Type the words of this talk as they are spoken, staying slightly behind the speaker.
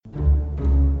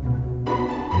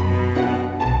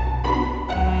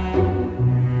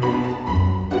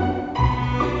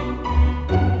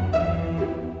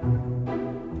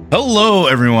Hello,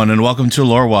 everyone, and welcome to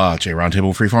Lore Watch, a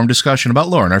roundtable freeform discussion about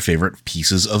lore and our favorite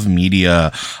pieces of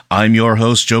media. I'm your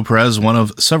host, Joe Perez, one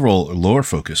of several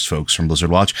lore-focused folks from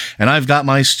Blizzard Watch, and I've got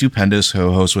my stupendous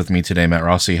co-host with me today, Matt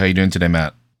Rossi. How you doing today,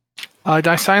 Matt?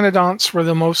 Dicynodonts were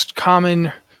the most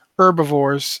common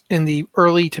herbivores in the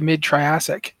early to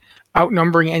mid-Triassic,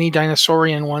 outnumbering any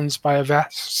dinosaurian ones by a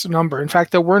vast number. In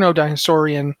fact, there were no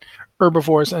dinosaurian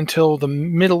herbivores until the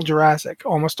middle Jurassic.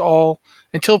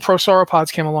 Until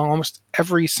prosauropods came along, almost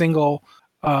every single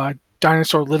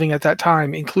dinosaur living at that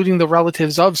time, including the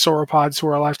relatives of sauropods who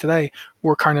are alive today,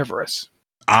 were carnivorous.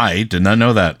 I did not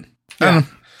know that. Yeah.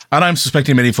 And I'm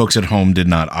suspecting many folks at home did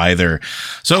not either.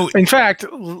 So, in fact,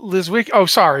 Liz Wick. Oh,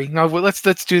 sorry. No, let's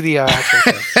do the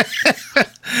actual thing.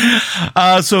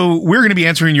 So we're going to be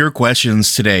answering your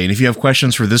questions today. And if you have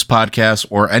questions for this podcast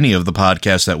or any of the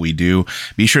podcasts that we do,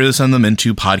 be sure to send them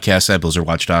into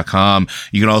podcast@blizzardwatch.com.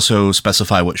 You can also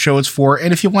specify what show it's for.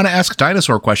 And if you want to ask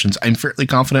dinosaur questions, I'm fairly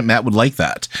confident Matt would like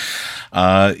that.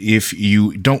 If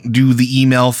you don't do the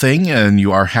email thing and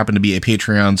you happen to be a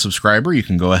Patreon subscriber, you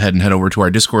can go ahead and head over to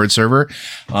our Discord server.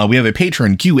 We have a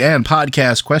patron Q and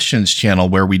podcast questions channel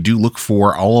where we do look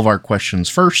for all of our questions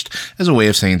first as a way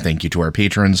of saying thank you to our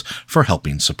patrons for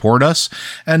helping support us.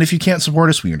 And if you can't support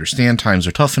us, we understand times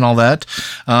are tough and all that.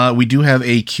 We do have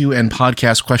a Q and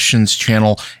podcast questions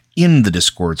channel in the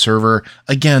Discord server,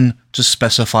 again, to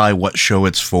specify what show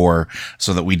it's for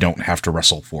so that we don't have to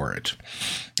wrestle for it.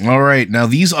 All right, now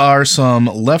these are some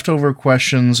leftover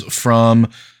questions from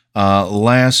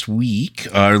last week,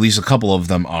 or at least a couple of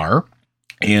them are,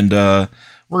 and we're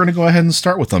going to go ahead and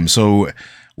start with them. So,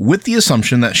 with the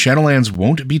assumption that Shadowlands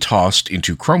won't be tossed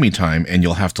into Chromie time and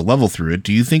you'll have to level through it,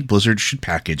 do you think Blizzard should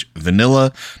package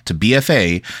Vanilla to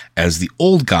BFA as the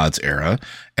Old Gods era,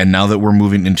 and now that we're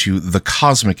moving into the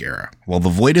Cosmic era? Well, the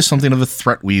Void is something of a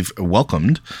threat we've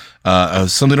welcomed.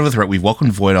 We've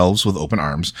welcomed Void Elves with open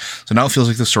arms, so now it feels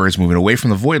like the story is moving away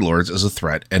from the Void Lords as a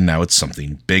threat, and now it's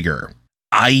something bigger.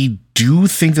 I do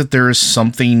think that there is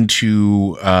something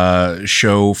to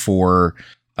show for...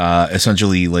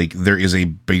 essentially, like, there is a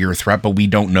bigger threat, but we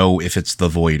don't know if it's the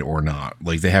Void or not.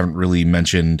 Like, they haven't really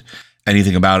mentioned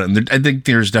anything about it. And I think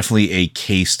there's definitely a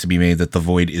case to be made that the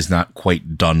Void is not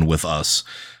quite done with us.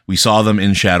 We saw them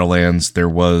in Shadowlands. There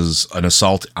was an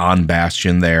assault on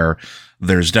Bastion there.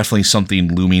 There's definitely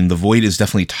something looming. The Void is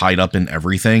definitely tied up in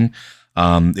everything.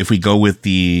 If we go with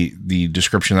the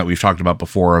description that we've talked about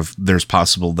before of there's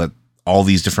possible that all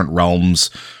these different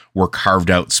realms were carved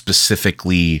out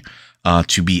specifically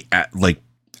to be like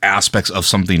aspects of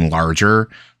something larger,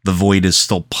 the Void is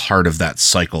still part of that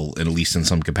cycle, at least in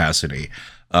some capacity.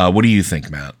 What do you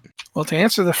think, Matt? Well, to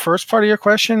answer the first part of your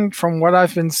question, from what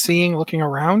I've been seeing looking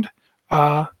around,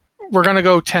 we're going to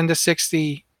go 10 to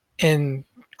 60 in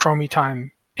Chromie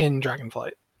time in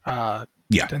Dragonflight.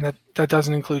 Yeah. And that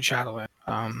doesn't include Shadowlands.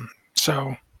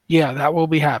 So, yeah, that will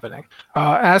be happening.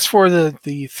 As for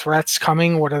the threats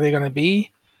coming, what are they going to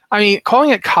be? I mean,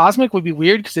 calling it cosmic would be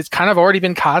weird because it's kind of already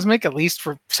been cosmic, at least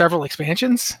for several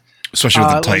expansions. Especially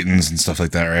with the Titans and stuff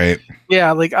like that, right?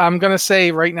 Yeah, like I'm going to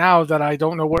say right now that I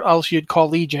don't know what else you'd call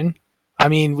Legion. I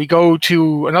mean, we go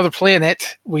to another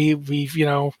planet. We've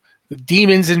the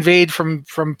demons invade from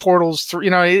portals through,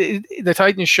 the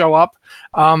Titans show up.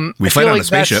 We fight on a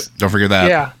spaceship. Don't forget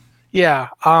that. Yeah.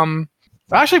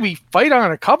 Actually, we fight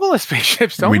on a couple of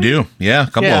spaceships, don't we? We do. Yeah, a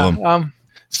couple of them.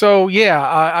 So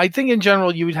yeah, I think in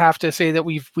general you would have to say that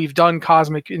we've done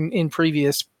cosmic in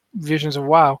previous visions of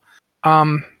WoW.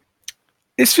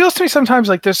 It feels to me sometimes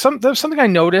like there's something I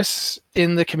notice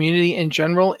in the community in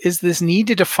general is this need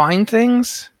to define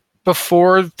things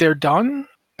before they're done.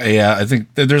 Yeah, I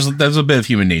think there's a bit of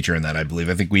human nature in that. I believe.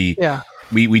 I think we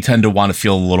tend to want to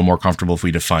feel a little more comfortable if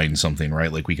we define something,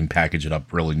 right? Like we can package it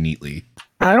up really neatly.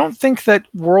 I don't think that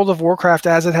World of Warcraft,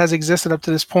 as it has existed up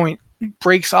to this point,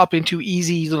 breaks up into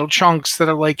easy little chunks that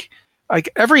are like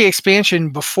every expansion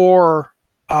before.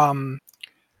 I'm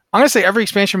gonna say every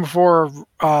expansion before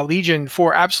Legion,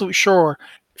 for absolute sure,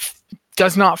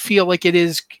 does not feel like it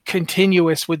is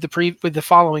continuous with the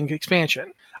following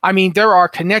expansion. I mean, there are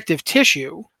connective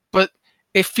tissue, but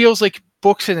it feels like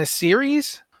books in a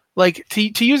series. Like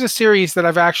to use a series that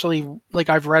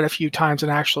I've read a few times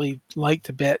and actually liked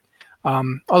a bit.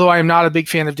 Although I am not a big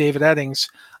fan of David Eddings,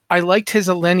 I liked his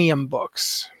Elenium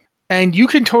books, and you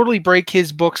can totally break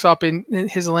his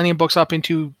Elenium books up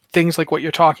into things like what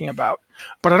you're talking about.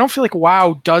 But I don't feel like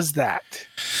WoW does that.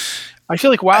 I feel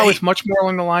like WoW is much more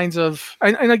along the lines of,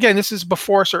 and again, this is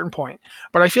before a certain point,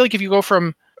 but I feel like if you go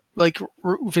from like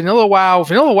Vanilla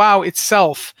WoW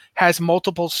itself has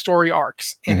multiple story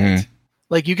arcs in it.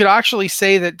 Like you could actually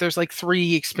say that there's like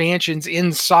 3 expansions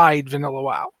inside Vanilla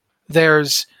WoW.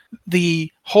 There's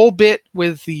the whole bit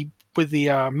with the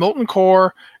Molten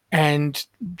Core and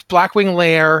Blackwing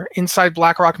Lair inside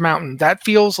Blackrock Mountain. That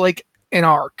feels like an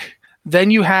arc.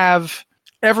 Then you have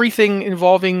everything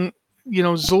involving,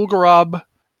 Zul'Gurub,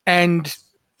 and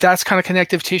that's kind of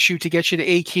connective tissue to get you to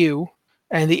AQ.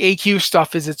 And the AQ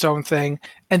stuff is its own thing.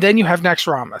 And then you have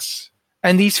Naxxramas.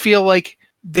 And these feel like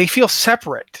they feel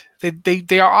separate.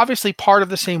 They are obviously part of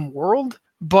the same world,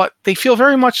 but they feel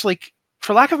very much like,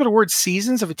 for lack of a better word,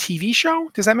 seasons of a TV show.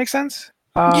 Does that make sense?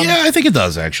 Yeah, I think it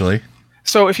does, actually.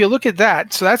 So if you look at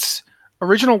that, so that's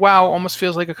original WoW almost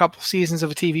feels like a couple seasons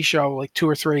of a TV show, like 2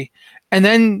 or 3. And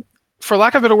then, for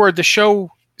lack of a better word, the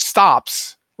show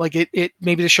stops. Like it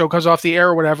maybe the show goes off the air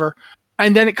or whatever.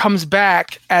 And then it comes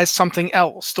back as something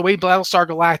else, the way Battlestar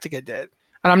Galactica did.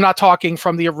 And I'm not talking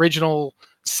from the original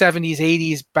 70s,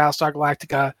 80s Battlestar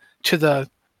Galactica to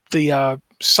the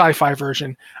sci-fi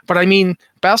version. But I mean,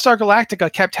 Battlestar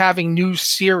Galactica kept having new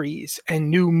series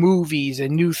and new movies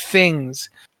and new things.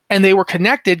 And they were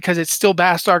connected because it's still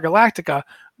Battlestar Galactica,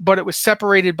 but it was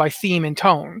separated by theme and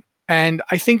tone. And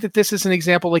I think that this is an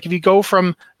example, like if you go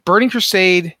from Burning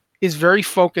Crusade is very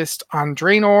focused on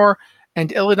Draenor and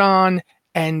Illidan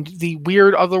and the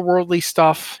weird otherworldly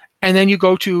stuff. And then you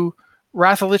go to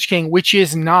Wrath of the Lich King, which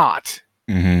is not.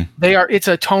 Mm-hmm. It's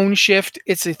a tone shift.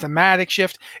 It's a thematic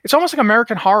shift. It's almost like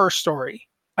American Horror Story.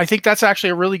 I think that's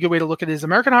actually a really good way to look at it. Is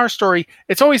American Horror Story,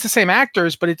 it's always the same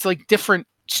actors, but it's like different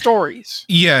stories.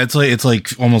 Yeah, it's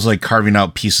like almost like carving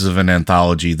out pieces of an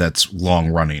anthology that's long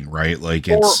running, right? Like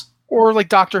it's or like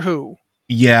Doctor Who.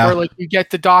 Yeah. Or like you get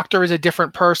the Doctor as a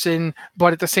different person,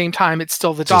 but at the same time it's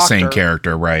still the Doctor. The same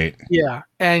character, right? Yeah.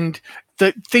 And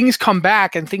the things come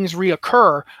back and things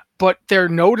reoccur, but they're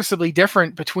noticeably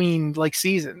different between like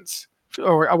seasons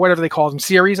or whatever they call them.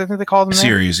 Series, I think they call them.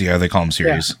 Series, yeah, they call them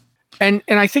series. Yeah. And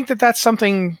I think that that's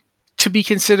something to be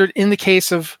considered in the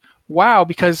case of WoW,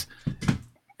 because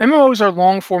MMOs are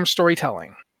long form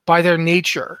storytelling by their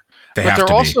nature.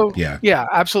 They're also, be. Yeah,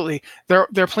 absolutely.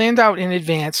 They're planned out in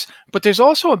advance, but there's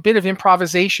also a bit of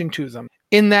improvisation to them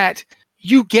in that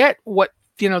you get what,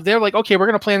 they're like, okay, we're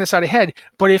going to plan this out ahead.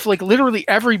 But if like literally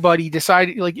everybody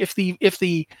decided, like if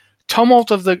the tumult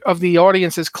of the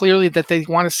audience is clearly that they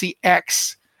want to see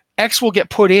X will get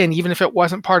put in, even if it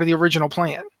wasn't part of the original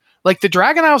plan. Like the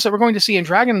Dragon Isles that we're going to see in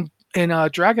Dragon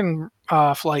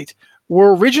Flight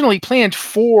were originally planned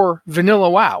for vanilla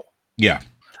WoW. Yeah.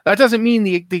 That doesn't mean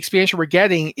the expansion we're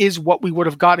getting is what we would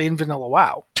have got in vanilla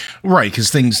WoW. Right, because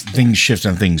things shift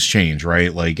and things change,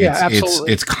 right? Like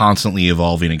it's constantly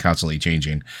evolving and constantly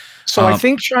changing. So I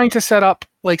think trying to set up,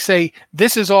 like, say,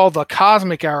 this is all the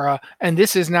cosmic era and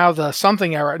this is now the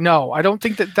something era. No, I don't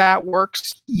think that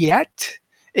works yet.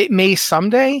 It may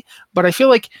someday, but I feel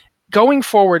like going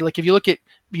forward, like if you look at,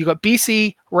 you got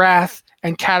BC, Wrath,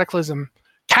 and Cataclysm.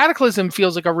 Cataclysm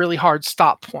feels like a really hard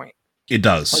stop point. It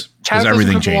does, because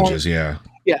everything changes. Yeah.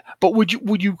 But would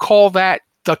you call that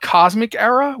the cosmic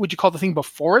era? Would you call the thing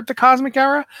before it the cosmic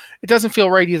era? It doesn't feel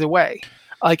right either way.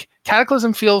 Like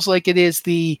Cataclysm feels like it is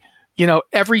the,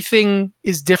 everything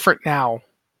is different now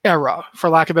era, for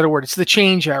lack of a better word. It's the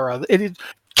change era.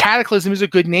 Cataclysm is a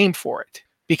good name for it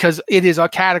because it is a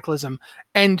cataclysm.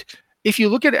 And if you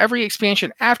look at every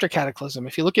expansion after Cataclysm,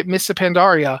 if you look at Mists of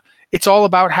Pandaria, it's all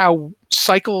about how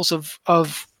cycles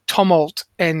of tumult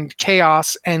and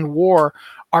chaos and war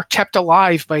are kept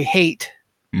alive by hate.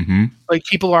 Mm-hmm. Like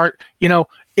people aren't,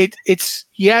 it's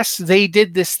yes, they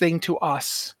did this thing to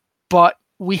us, but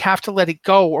we have to let it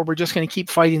go or we're just going to keep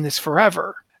fighting this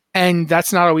forever. And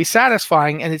that's not always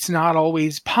satisfying and it's not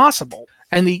always possible.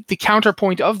 And the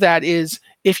counterpoint of that is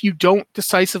if you don't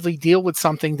decisively deal with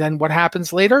something, then what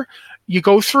happens later? You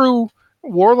go through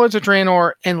Warlords of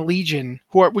Draenor and Legion,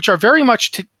 which are very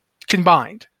much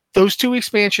combined. Those two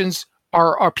expansions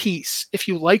are peace. If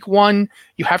you like one,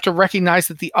 you have to recognize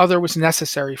that the other was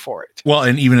necessary for it. Well,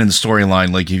 and even in the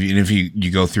storyline, like if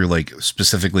you go through like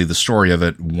specifically the story of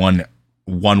it, one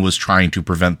was trying to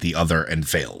prevent the other and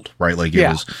failed, right? Like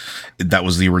that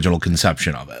was the original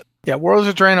conception of it. Yeah, Warlords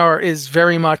of Draenor is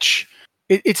very much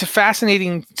it's a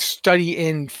fascinating study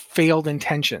in failed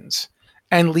intentions.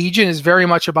 And Legion is very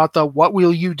much about the what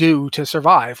will you do to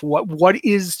survive? What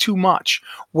is too much?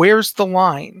 Where's the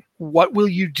line? What will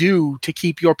you do to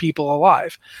keep your people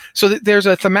alive? So there's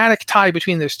a thematic tie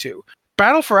between those two.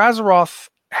 Battle for Azeroth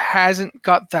hasn't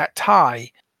got that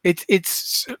tie. But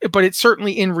it's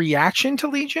certainly in reaction to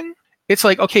Legion. It's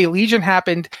like, okay, Legion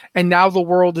happened, and now the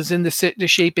world is in the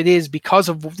shape it is because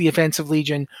of the events of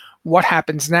Legion. What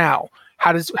happens now?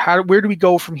 Where do we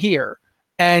go from here?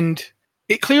 And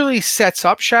it clearly sets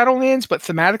up Shadowlands, but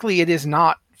thematically it is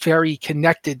not very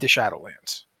connected to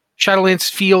Shadowlands. Shadowlands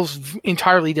feels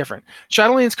entirely different.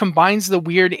 Shadowlands combines the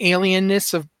weird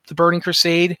alienness of the Burning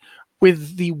Crusade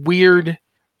with the weird,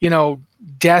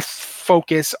 death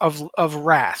focus of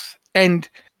Wrath. And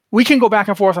we can go back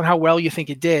and forth on how well you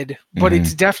think it did, but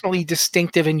it's definitely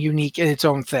distinctive and unique in its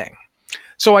own thing.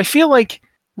 So I feel like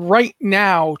right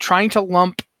now, trying to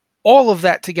lump all of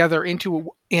that together into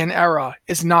an era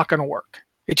is not going to work.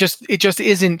 It just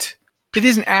isn't. It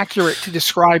isn't accurate to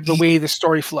describe the way the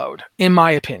story flowed, in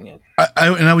my opinion.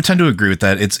 I would tend to agree with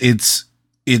that. It's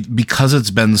because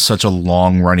it's been such a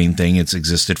long running thing. It's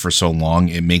existed for so long.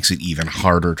 It makes it even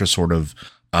harder to sort of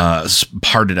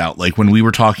part it out. Like when we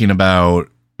were talking about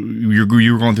you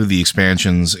were going through the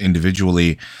expansions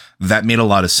individually, that made a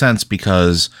lot of sense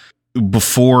because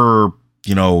before,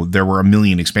 there were a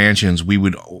million expansions, we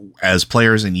would, as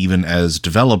players and even as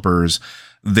developers,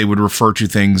 they would refer to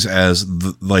things as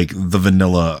the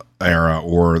vanilla era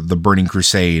or the Burning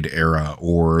Crusade era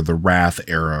or the Wrath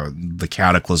era, the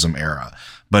Cataclysm era.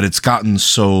 But it's gotten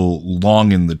so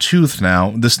long in the tooth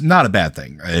now. This is not a bad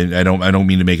thing. I don't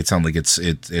mean to make it sound like it's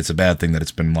a bad thing that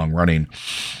it's been long running.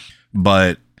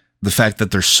 But the fact that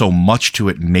there's so much to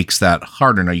it makes that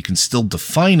harder. Now you can still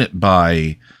define it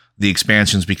by the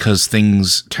expansions because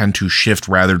things tend to shift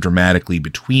rather dramatically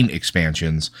between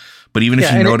expansions. But even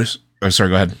if you notice... sorry,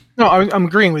 go ahead. No, I'm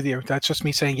agreeing with you. That's just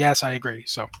me saying, yes, I agree.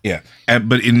 So yeah.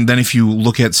 But then if you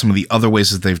look at some of the other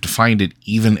ways that they've defined it,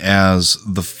 even as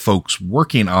the folks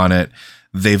working on it,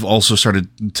 they've also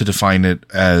started to define it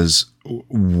as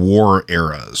war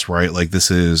eras, right? Like this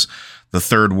is the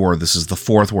Third War, this is the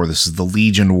Fourth War, this is the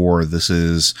Legion War, this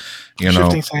is,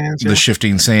 Shifting Sands, the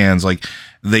Shifting Sands. Like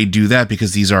they do that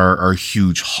because these are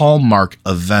huge hallmark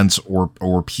events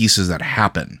or pieces that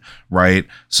happen, right?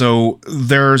 So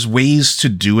there's ways to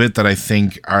do it that I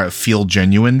think feel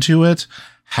genuine to it.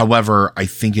 However, I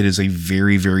think it is a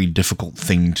very, very difficult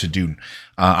thing to do.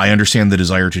 I understand the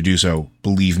desire to do so.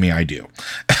 Believe me, I do.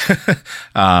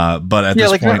 But at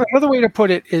this point... Another way to put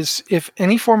it is if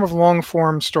any form of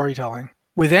long-form storytelling,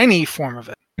 with any form of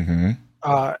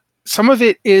it, some of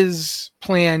it is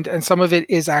planned and some of it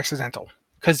is accidental.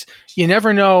 Because you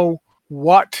never know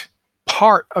what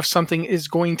part of something is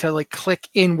going to click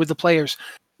in with the players.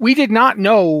 We did not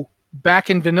know back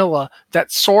in vanilla that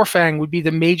Saurfang would be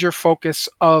the major focus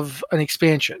of an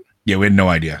expansion. Yeah, we had no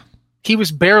idea. He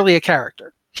was barely a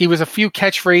character. He was a few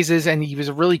catchphrases and he was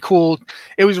really cool.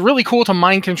 It was really cool to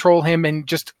mind control him and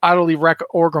just utterly wreck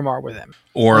Orgrimmar with him.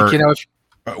 Or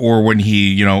when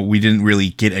he, we didn't really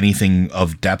get anything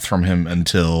of depth from him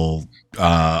until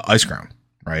Icecrown.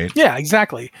 Right. Yeah,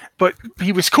 exactly. But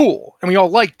he was cool and we all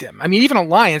liked him. I mean, even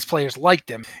Alliance players liked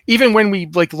him. Even when we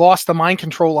lost the mind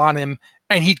control on him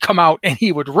and he'd come out and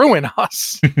he would ruin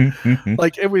us.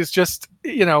 It was just,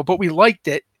 but we liked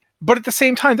it. But at the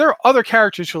same time, there are other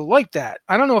characters who like that.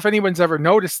 I don't know if anyone's ever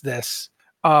noticed this.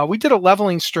 We did a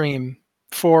leveling stream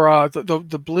for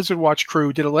the Blizzard Watch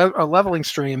crew did a leveling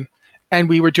stream and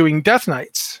we were doing Death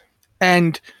Knights.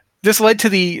 And this led to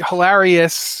the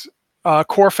hilarious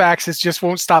Corfax just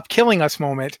won't stop killing us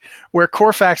moment, where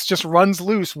Corfax just runs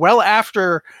loose well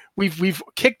after we've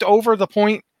kicked over the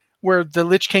point where the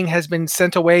Lich King has been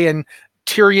sent away and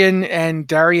Tyrion and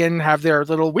Darion have their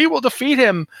little "we will defeat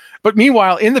him," but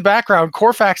meanwhile in the background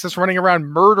Corfax is running around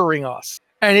murdering us,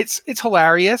 and it's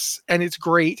hilarious and it's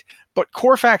great. But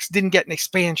Corfax didn't get an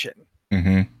expansion.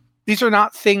 These are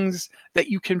not things that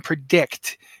you can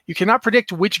predict. You cannot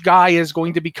predict which guy is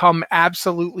going to become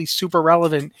absolutely super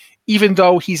relevant, even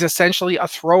though he's essentially a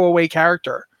throwaway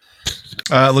character.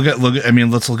 Let's look at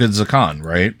Zakan,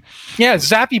 right? Yeah,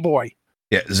 Zappy Boy.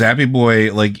 Yeah, Zappy Boy,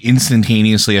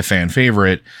 instantaneously a fan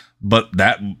favorite, but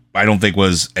that I don't think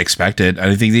was expected. I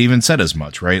don't think they even said as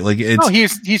much, right?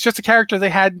 He's just a character they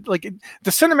had. The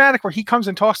cinematic where he comes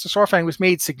and talks to Saurfang was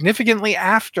made significantly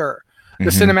after the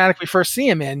cinematic we first see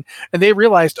him in, and they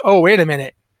realized, oh, wait a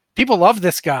minute. People love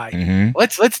this guy.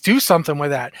 Let's do something with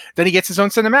that. Then he gets his own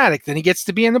cinematic. Then he gets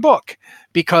to be in the book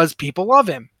because people love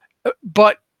him.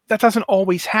 But that doesn't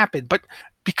always happen. But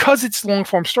because it's long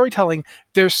form storytelling,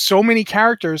 there's so many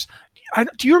characters.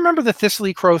 Do you remember the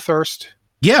Thistly Crow Thirst?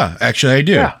 Yeah, actually I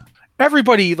do. Yeah.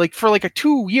 Everybody, for a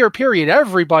 2-year period,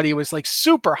 everybody was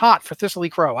super hot for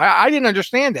Thistly Crow. I didn't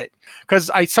understand it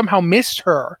because I somehow missed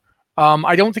her.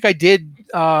 I don't think I did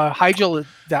Hyjal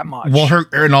that much. Well,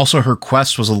 her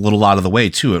quest was a little out of the way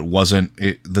too. It wasn't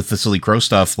the Thistly Crow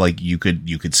stuff. You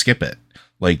could skip it.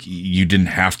 You didn't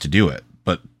have to do it.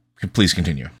 But please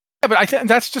continue. Yeah, but I think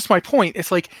that's just my point.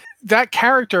 It's that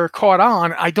character caught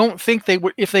on. I don't think they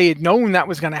would, if they had known that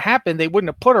was going to happen, they wouldn't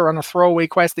have put her on a throwaway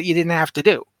quest that you didn't have to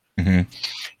do.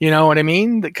 You know what I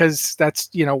mean? Because that's,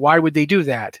 why would they do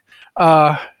that?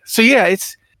 So yeah,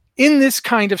 it's in this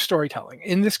kind of storytelling,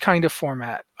 in this kind of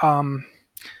format.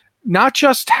 Not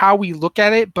just how we look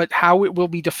at it, but how it will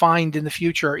be defined in the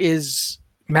future is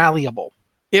malleable.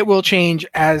 It will change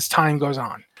as time goes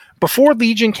on. Before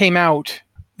Legion came out,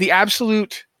 the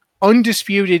absolute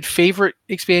undisputed favorite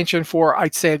expansion for,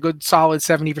 I'd say, a good solid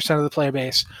 70% of the player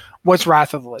base was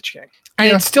Wrath of the Lich King.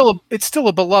 And Yeah. it's still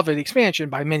a beloved expansion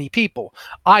by many people.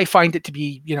 I find it to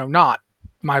be, not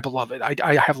my beloved.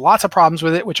 I have lots of problems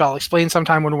with it, which I'll explain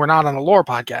sometime when we're not on a lore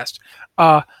podcast.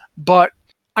 But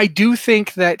I do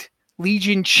think that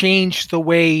Legion changed the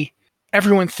way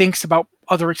everyone thinks about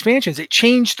other expansions. It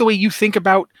changed the way you think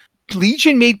about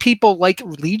Legion. Made people like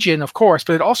Legion, of course,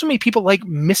 but it also made people like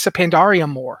Mists of Pandaria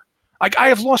more. Like, I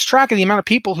have lost track of the amount of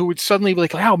people who would suddenly be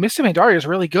like, wow, Mists of Pandaria is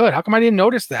really good. How come I didn't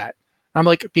notice that? I'm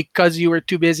like, because you were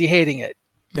too busy hating it.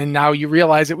 And now you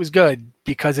realize it was good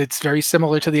because it's very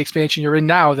similar to the expansion you're in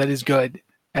now that is good.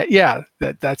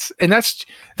 That's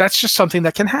just something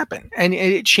that can happen, and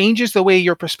it changes the way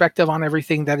your perspective on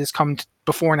everything that has come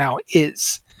before now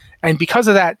is. And because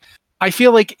of that, I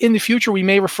feel like in the future we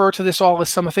may refer to this all as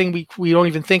something we don't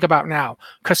even think about now,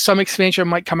 because some expansion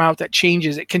might come out that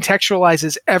changes it,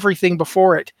 contextualizes everything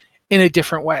before it in a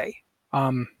different way.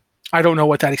 I don't know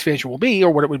what that expansion will be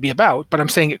or what it would be about, but I'm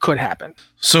saying it could happen.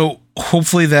 So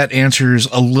hopefully that answers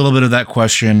a little bit of that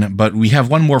question, but we have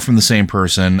one more from the same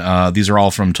person. These are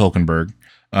all from Tolkienberg.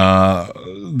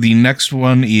 The next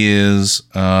one is,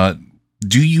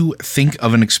 do you think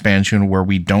of an expansion where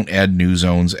we don't add new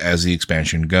zones as the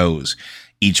expansion goes?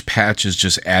 Each patch is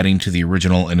just adding to the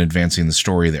original and advancing the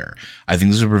story there. I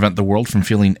think this would prevent the world from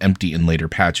feeling empty in later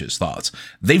patches. Thoughts?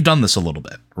 They've done this a little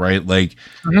bit, right? Like,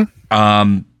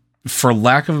 for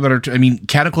lack of a better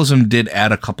Cataclysm did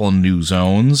add a couple of new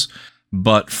zones,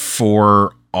 but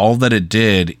for all that it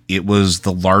did, it was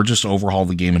the largest overhaul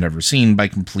the game had ever seen by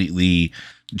completely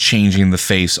changing the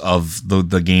face of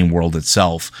the game world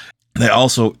itself. They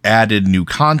also added new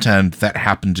content that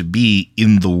happened to be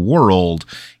in the world,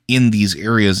 in these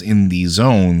areas, in these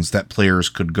zones that players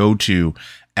could go to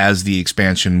as the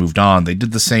expansion moved on. They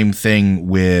did the same thing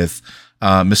with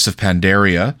Mists of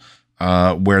Pandaria,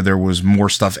 where there was more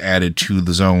stuff added to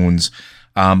the zones.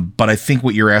 But I think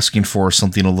what you're asking for is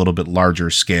something a little bit larger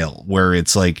scale, where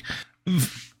it's like,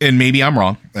 and maybe I'm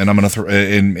wrong, and I'm going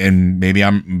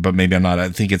to but maybe I'm not. I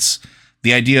think it's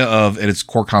the idea of, at its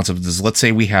core concept is, let's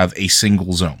say we have a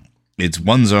single zone. It's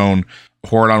one zone,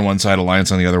 Horde on one side,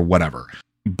 Alliance on the other, whatever.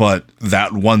 But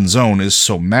that one zone is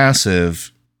so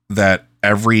massive that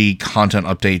every content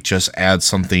update just adds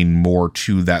something more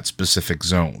to that specific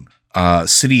zone.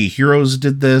 City of Heroes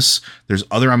did this. There's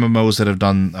other MMOs that have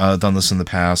done this in the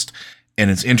past,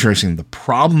 and it's interesting. The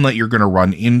problem that you're going to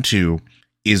run into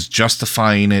is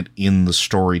justifying it in the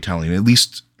storytelling, at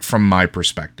least from my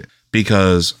perspective,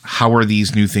 because how are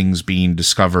these new things being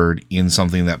discovered in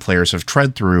something that players have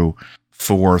tread through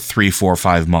for 3, 4,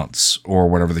 5 months, or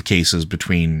whatever the case is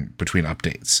between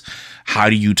updates? How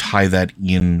do you tie that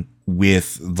in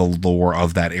with the lore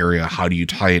of that area? How do you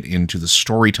tie it into the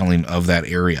storytelling of that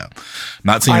area?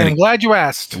 Not saying I'm glad you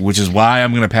asked. Which is why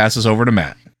I'm going to pass this over to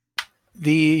Matt.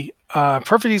 The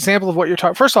perfect example of what you're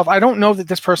talking. First off, I don't know that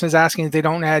this person is asking if they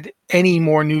don't add any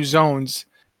more new zones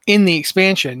in the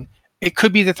expansion. It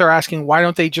could be that they're asking, why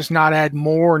don't they just not add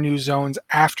more new zones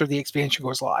after the expansion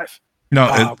goes live?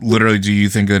 No, literally, do you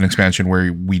think an expansion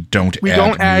where we don't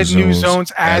add new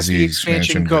zones as the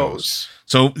expansion goes?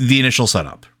 So the initial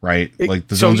setup, right? Like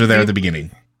the zones are there at the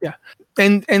beginning. Yeah.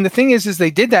 And the thing is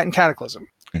they did that in Cataclysm.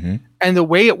 Mm-hmm. And the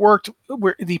way it worked,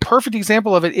 the perfect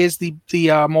example of it is the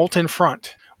Molten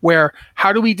Front, where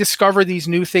how do we discover these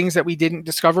new things that we didn't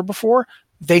discover before?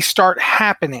 They start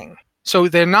happening. So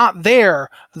they're not there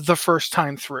the first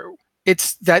time through.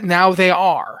 It's that now they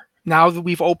are. Now that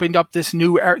we've opened up this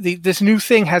new this new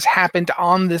thing has happened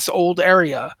on this old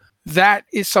area. That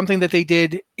is something that they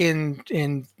did in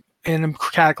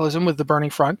Cataclysm with the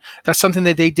Burning Front. That's something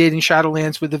that they did in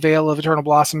Shadowlands with the Veil of Eternal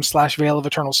Blossom / Veil of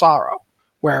Eternal Sorrow,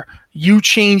 where you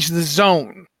change the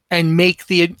zone and make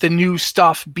the new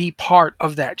stuff be part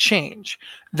of that change.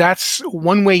 That's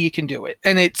one way you can do it,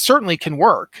 and it certainly can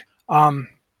work.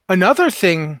 Another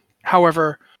thing,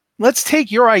 however, let's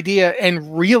take your idea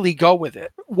and really go with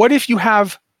it. What if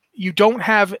you don't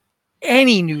have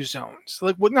any new zones?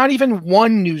 Like, not even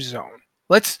one new zone.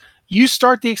 You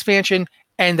start the expansion,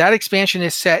 and that expansion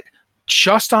is set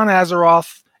just on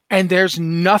Azeroth, and there's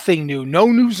nothing new. No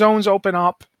new zones open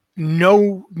up.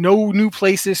 No new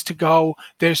places to go.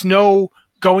 There's no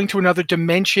going to another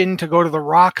dimension to go to the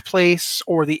rock place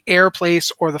or the air place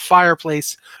or the fire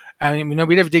place. I mean,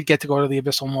 we never did get to go to the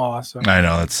Abyssal Maw. So. I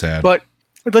know, that's sad. But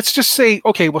let's just say,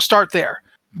 okay, we'll start there.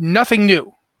 nothing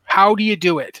new. How do you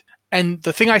do it? And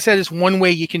the thing I said is one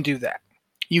way you can do that.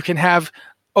 You can have,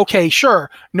 okay,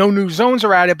 sure, no new zones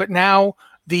are added, but now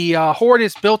the Horde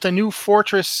has built a new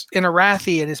fortress in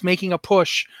Arathi and is making a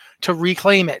push to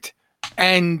reclaim it.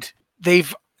 And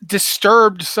they've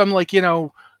disturbed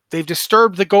they've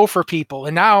disturbed the Gopher people.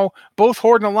 And now both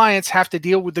Horde and Alliance have to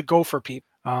deal with the Gopher people.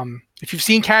 If you've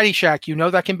seen Caddyshack, you know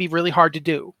that can be really hard to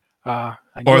do. Or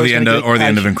the end of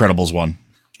Incredibles 1.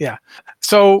 Yeah.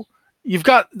 So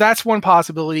that's one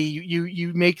possibility.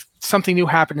 You make something new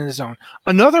happen in the zone.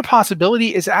 Another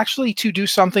possibility is actually to do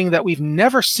something that we've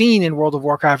never seen in World of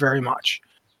Warcraft very much.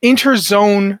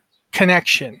 Interzone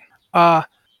connection.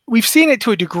 We've seen it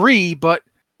to a degree, but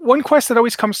one quest that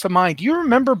always comes to mind. Do you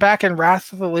remember back in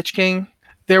Wrath of the Lich King,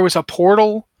 there was a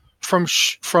portal from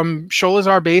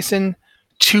Sholazar Basin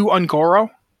to Ungoro?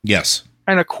 Yes.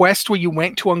 And a quest where you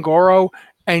went to Ungoro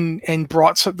and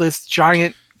brought this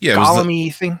giant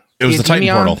golem-y thing. It was the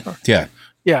Titan portal. Yeah.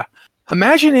 Yeah.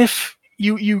 Imagine if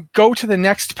you go to the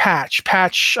next patch,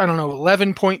 I don't know,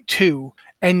 11.2,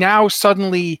 and now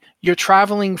suddenly you're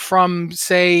traveling from,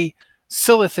 say,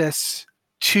 Silithus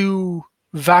to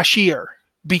Vashir,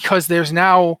 because there's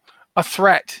now a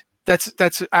threat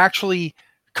that's actually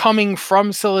coming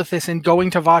from Silithus and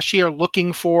going to Vashir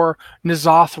looking for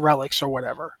N'Zoth relics or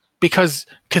whatever, because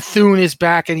Cthulhu is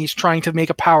back and he's trying to make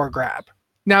a power grab.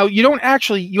 Now, you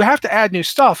have to add new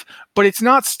stuff, but it's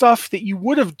not stuff that you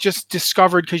would have just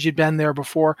discovered because you'd been there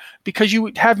before, because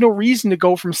you have no reason to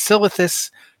go from Silithus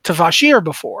to Vashir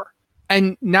before.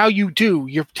 And now you do.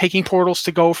 You're taking portals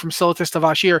to go from Silithus to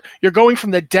Vashir. You're going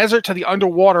from the desert to the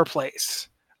underwater place.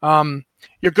 So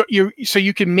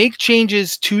you can make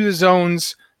changes to the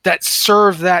zones that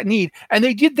serve that need. And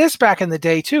they did this back in the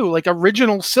day too. Like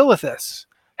original Silithus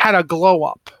had a glow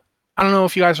up. I don't know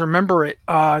if you guys remember it.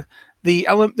 There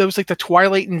was like the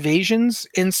Twilight invasions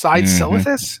inside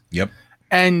Silithus. Yep.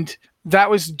 And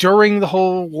that was during the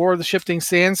whole War of the Shifting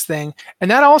Sands thing. And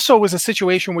that also was a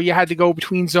situation where you had to go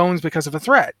between zones because of a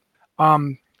threat.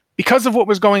 Because of what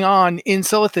was going on in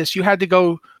Silithus, you had to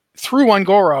go through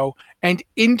Ungoro and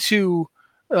into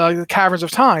the Caverns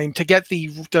of Time to get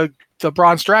the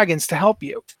Bronze Dragons to help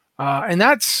you. And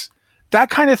that's that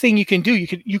kind of thing you can do.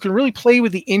 You can really play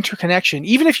with the interconnection.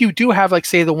 Even if you do have, like,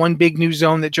 say, the one big new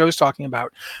zone that Joe's talking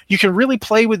about, you can really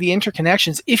play with the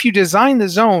interconnections if you design the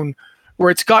zone where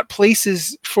it's got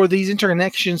places for these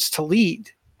interconnections to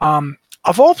lead.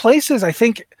 Of all places, I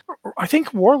think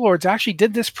Warlords actually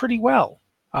did this pretty well.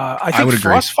 I think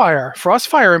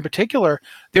Frostfire in particular,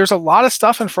 there's a lot of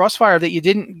stuff in Frostfire that you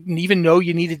didn't even know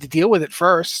you needed to deal with at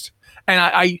first. And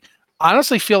I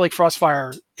honestly feel like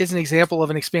Frostfire is an example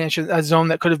of an expansion, a zone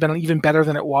that could have been even better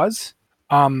than it was.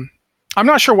 I'm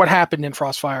not sure what happened in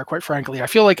Frostfire, quite frankly. I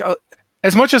feel like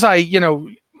as much as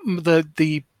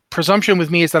the presumption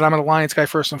with me is that I'm an Alliance guy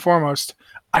first and foremost,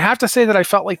 I have to say that I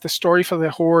felt like the story for the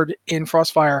Horde in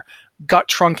Frostfire got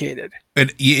truncated.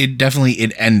 It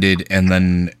definitely ended, and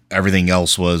then everything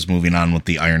else was moving on with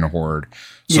the Iron Horde.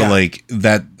 So like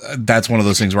that's one of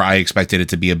those things where I expected it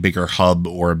to be a bigger hub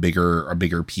or a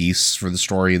bigger piece for the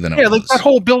story than it was. Like that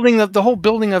whole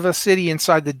building of a city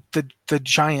inside the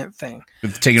giant thing.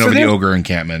 Taking over the ogre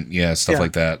encampment, stuff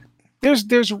like that.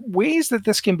 There's ways that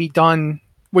this can be done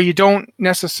where you don't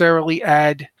necessarily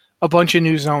add a bunch of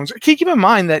new zones. Keep in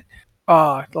mind that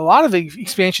a lot of the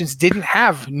expansions didn't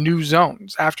have new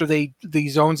zones after the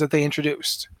zones that they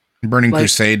introduced. Burning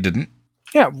Crusade didn't.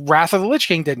 Yeah, Wrath of the Lich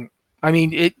King didn't. I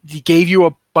mean, it gave you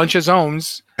a bunch of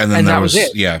zones, and then that was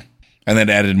it. Yeah, and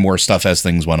then added more stuff as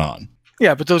things went on.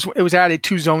 Yeah, but it was added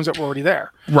 2 zones that were already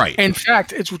there. Right. In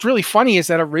fact, what's really funny is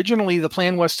that originally the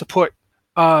plan was to put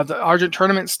the Argent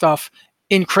Tournament stuff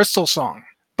in Crystal Song,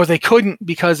 but they couldn't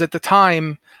because at the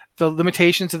time the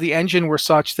limitations of the engine were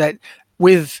such that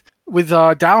with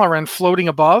Dalaran floating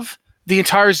above, the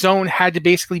entire zone had to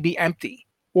basically be empty,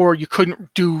 or you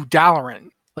couldn't do Dalaran.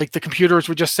 Like the computers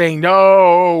were just saying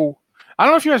no. I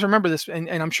don't know if you guys remember this, and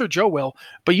I'm sure Joe will,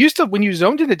 but when you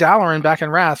zoned into Dalaran back in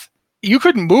Wrath, you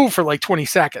couldn't move for like 20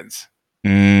 seconds.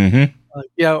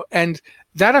 Mm-hmm. And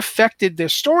that affected their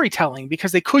storytelling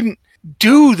because they couldn't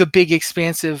do the big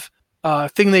expansive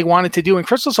thing they wanted to do in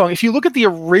Crystal Song. If you look at the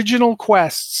original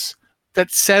quests that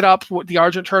set up what the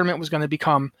Argent Tournament was going to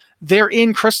become, they're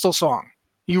in Crystal Song.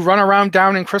 You run around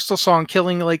down in Crystal Song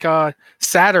killing like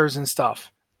satyrs and stuff.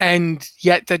 And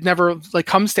yet that never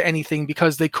comes to anything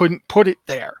because they couldn't put it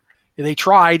there. They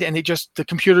tried, and the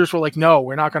computers were like, no,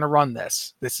 we're not going to run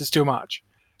this. This is too much.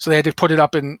 So they had to put it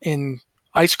up in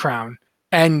Icecrown.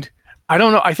 And I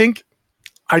don't know.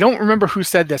 I don't remember who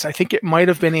said this. I think it might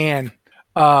have been Anne,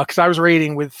 because I was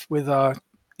raiding with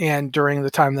and during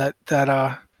the time that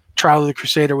Trial of the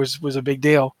Crusader was a big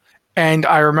deal. And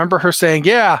I remember her saying,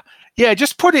 yeah,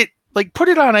 just put it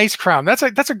on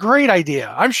Icecrown. That's a great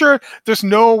idea. I'm sure there's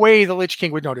no way the Lich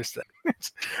King would notice that.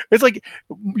 It's like,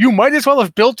 you might as well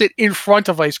have built it in front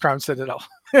of Icecrown Citadel.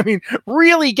 I mean,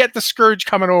 really get the Scourge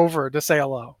coming over to say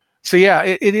hello. So yeah,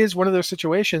 it is one of those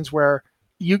situations where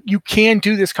you can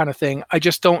do this kind of thing. I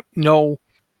just don't know.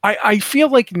 I feel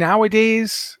like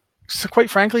nowadays, so quite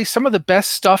frankly, some of the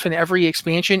best stuff in every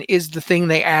expansion is the thing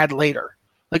they add later.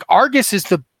 Like Argus is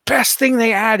the best thing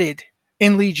they added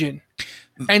in Legion.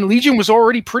 And Legion was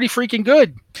already pretty freaking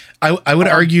good. I would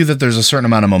argue that there's a certain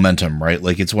amount of momentum, right?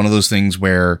 Like it's one of those things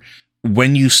where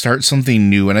when you start something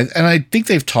new, and I think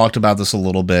they've talked about this a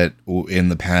little bit in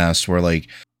the past, where like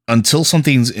until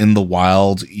something's in the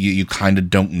wild, you kind of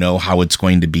don't know how it's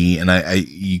going to be, and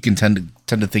you can tend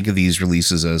to think of these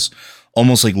releases as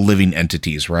almost like living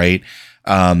entities, right?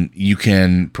 You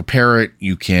can prepare it,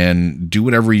 you can do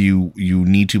whatever you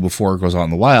need to before it goes out in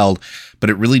the wild, but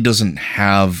it really doesn't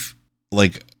have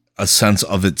like a sense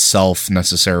of itself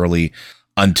necessarily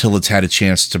until it's had a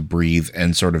chance to breathe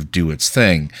and sort of do its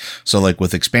thing. So like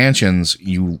with expansions,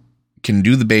 you can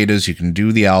do the betas, you can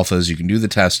do the alphas, you can do the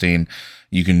testing,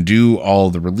 you can do all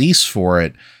the release for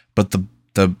it, but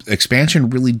the expansion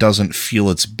really doesn't feel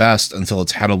its best until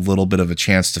it's had a little bit of a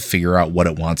chance to figure out what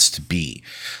it wants to be.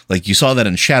 Like you saw that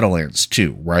in Shadowlands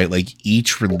too, right? Like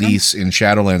each release in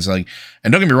Shadowlands, like,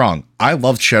 and don't get me wrong, I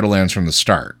loved Shadowlands from the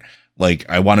start. Like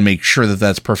I want to make sure that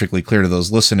that's perfectly clear to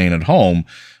those listening at home.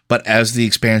 But as the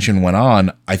expansion went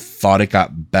on, I thought it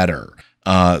got better.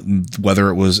 Whether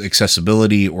it was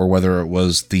accessibility or whether it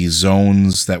was the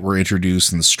zones that were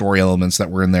introduced and the story elements that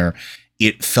were in there,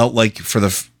 it felt like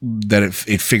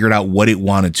it figured out what it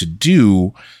wanted to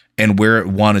do and where it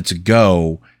wanted to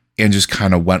go and just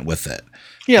kind of went with it.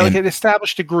 Yeah, like it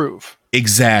established a groove.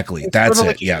 Exactly. That's it.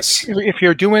 Like, yes. If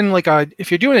you're doing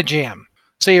a jam,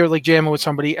 say you're like jamming with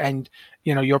somebody and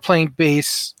you're playing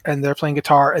bass and they're playing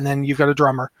guitar and then you've got a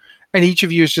drummer and each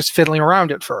of you is just fiddling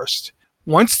around at first.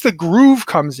 Once the groove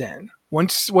comes in,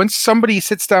 once somebody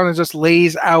sits down and just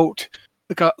lays out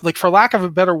like for lack of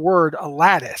a better word, a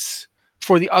lattice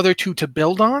for the other two to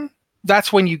build on,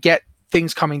 that's when you get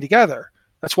things coming together.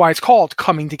 That's why it's called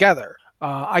coming together.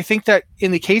 I think that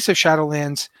in the case of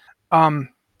Shadowlands,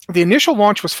 the initial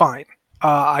launch was fine.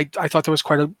 I thought there was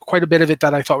quite a bit of it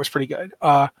that I thought was pretty good.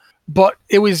 But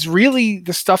it was really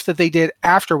the stuff that they did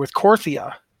after with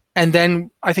Korthia. And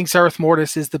then I think Zereth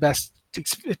Mortis is the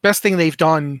best thing they've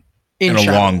done in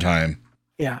a long time.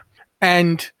 Yeah.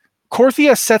 And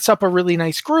Korthia sets up a really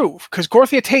nice groove because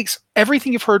Korthia takes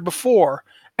everything you've heard before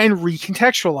and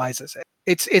recontextualizes it.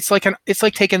 It's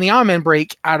like taking the amen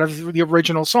break out of the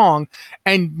original song,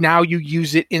 and now you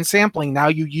use it in sampling. Now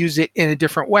you use it in a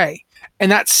different way,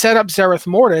 and that set up Zereth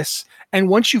Mortis. And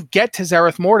once you get to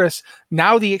Zereth Mortis,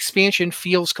 now the expansion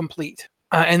feels complete,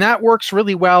 and that works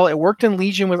really well. It worked in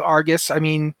Legion with Argus. I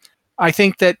mean, I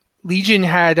think that Legion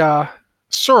had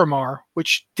Suramar,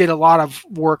 which did a lot of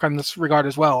work on this regard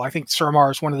as well. I think Suramar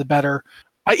is one of the better.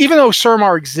 Even though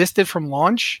Suramar existed from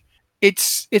launch,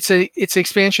 it's an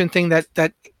expansion thing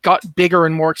that got bigger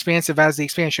and more expansive as the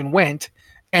expansion went,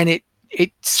 and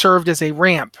it served as a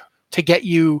ramp to get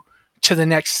you to the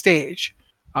next stage.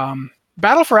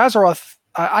 Battle for Azeroth,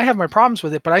 I have my problems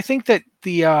with it, but I think that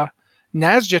the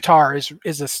Nazjatar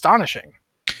is astonishing.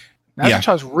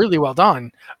 Nazjatar is really well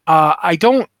done. I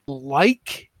don't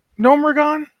like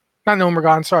Gnomeregan. Not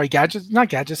Gnomeregan, sorry, not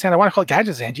Gadgetzan. I want to call it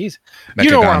Gadgetzan. Jeez. Mechagon.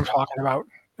 You know what I'm talking about.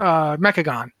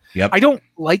 Mechagon. Yep. I don't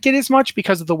like it as much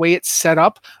because of the way it's set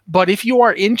up, but if you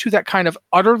are into that kind of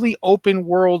utterly open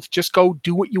world, just go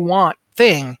do what you want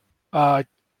thing,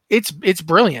 it's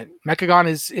brilliant. Mechagon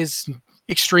is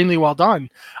extremely well done.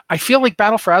 I feel like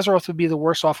Battle for Azeroth would be the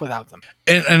worse off without them.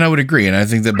 And I would agree. And I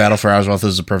think that Battle for Azeroth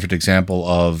is a perfect example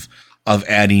of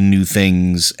adding new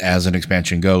things as an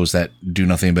expansion goes that do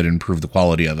nothing but improve the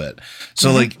quality of it.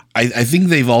 So like, I think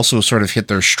they've also sort of hit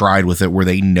their stride with it where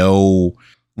they know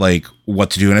like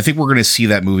what to do. And I think we're going to see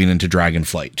that moving into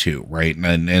Dragonflight too. Right.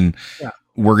 And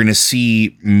we're going to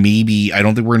see, maybe, I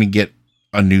don't think we're going to get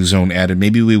a new zone added.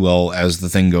 Maybe we will as the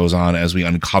thing goes on, as we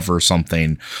uncover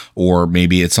something, or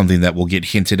maybe it's something that will get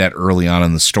hinted at early on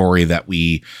in the story that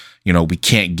we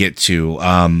can't get to.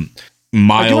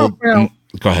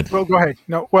 Go ahead. Well, go ahead.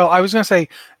 No, well, I was going to say,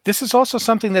 this is also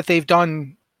something that they've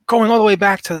done going all the way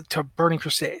back to Burning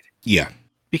Crusade. Yeah.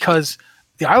 Because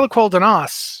the Isle of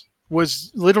Quel'Danas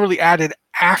was literally added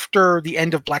after the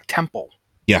end of Black Temple.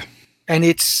 Yeah. And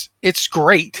it's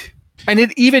great. And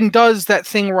it even does that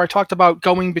thing where I talked about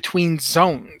going between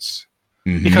zones.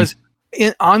 Mm-hmm. Because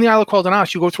on the Isle of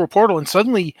Quel'Danas, you go through a portal, and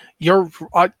suddenly you're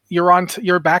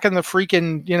back in the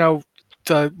freaking,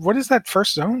 what is that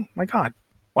first zone? My God,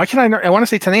 why can I want to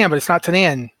say Tanaan, but it's not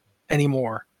Tanaan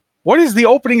anymore. What is the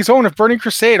opening zone of Burning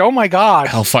Crusade? Oh my God,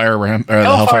 Hellfire Ram,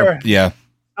 Hellfire. Yeah.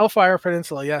 Hellfire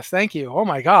Peninsula. Yes, thank you. Oh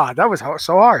my God, that was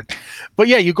so hard. But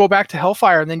yeah, you go back to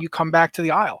Hellfire and then you come back to the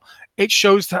Isle. It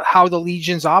shows how the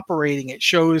Legion's operating. It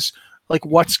shows like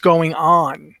what's going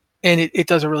on, and it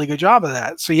does a really good job of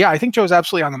that. So yeah, I think Joe's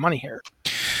absolutely on the money here.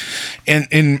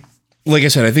 And like I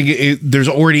said, I think there's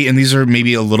already, and these are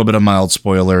maybe a little bit of mild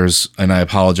spoilers, and I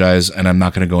apologize, and I'm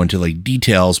not going to go into like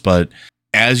details, but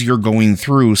as you're going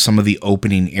through some of the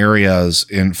opening areas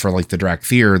for like the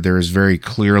Drak'Thir, there's very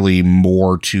clearly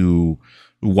more to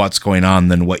what's going on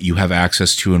than what you have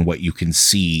access to and what you can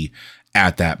see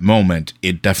at that moment.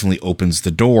 It definitely opens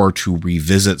the door to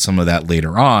revisit some of that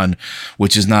later on,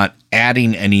 which is not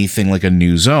adding anything like a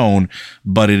new zone,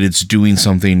 but it's doing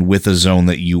something with a zone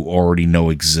that you already know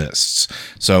exists.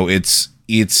 So it's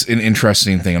an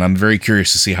interesting thing, and I'm very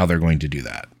curious to see how they're going to do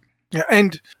that. Yeah,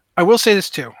 and I will say this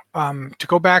too. To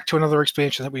go back to another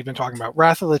expansion that we've been talking about,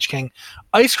 Wrath of the Lich King,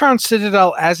 Icecrown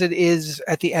Citadel, as it is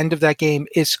at the end of that game,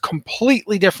 is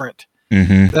completely different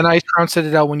than Icecrown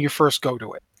Citadel when you first go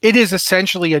to it. It is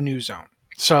essentially a new zone.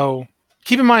 So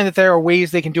keep in mind that there are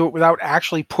ways they can do it without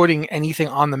actually putting anything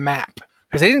on the map.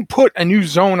 Because they didn't put a new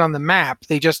zone on the map.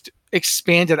 They just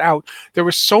expanded out. There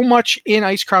was so much in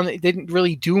Icecrown that didn't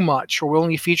really do much, or were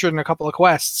only featured in a couple of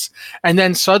quests. And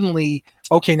then suddenly,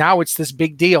 okay, now it's this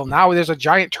big deal. Now there's a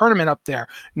giant tournament up there.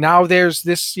 Now there's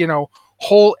this,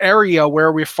 whole area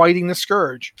where we're fighting the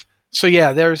Scourge. So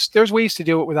yeah, there's ways to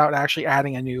do it without actually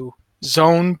adding a new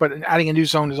zone, but adding a new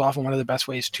zone is often one of the best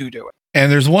ways to do it.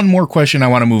 And there's one more question I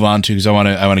want to move on to because I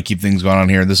want to keep things going on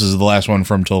here. This is the last one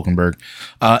from Tolkienberg.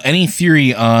 Any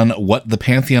theory on what the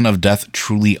Pantheon of Death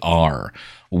truly are?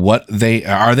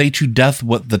 Are they to Death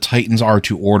what the Titans are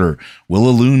to Order?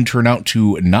 Will Elune turn out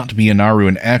to not be Anaru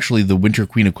and actually the Winter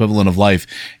Queen equivalent of life?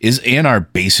 Is Anar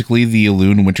basically the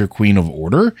Elune Winter Queen of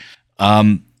Order?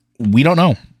 We don't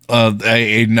know.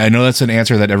 I know that's an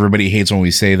answer that everybody hates when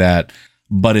we say that,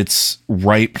 but it's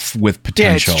ripe with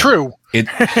potential.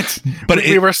 Yeah, it's true.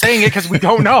 We were saying it because we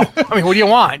don't know. I mean, what do you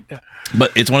want?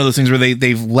 But it's one of those things where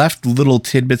they've left little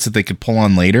tidbits that they could pull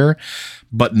on later,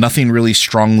 but nothing really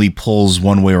strongly pulls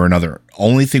one way or another.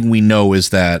 Only thing we know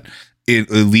is that, at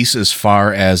least as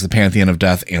far as the Pantheon of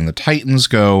Death and the Titans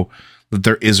go, that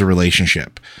there is a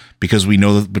relationship. Because we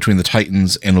know that between the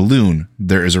Titans and Elune,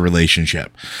 there is a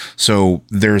relationship. So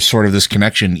there's sort of this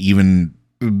connection, even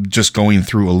just going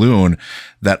through Elune,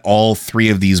 that all three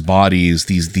of these bodies,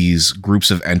 these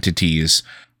groups of entities,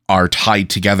 are tied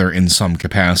together in some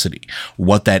capacity.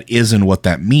 What that is and what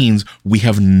that means, we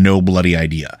have no bloody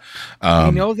idea.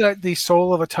 We know that the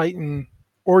soul of a Titan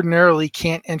ordinarily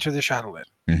can't enter the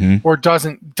Shadowlands, or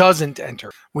doesn't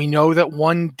enter. We know that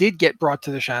one did get brought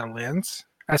to the Shadowlands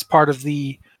as part of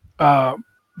the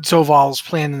Zoval's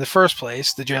plan in the first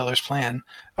place, the Jailer's plan,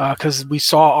 because we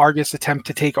saw Argus attempt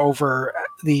to take over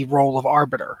the role of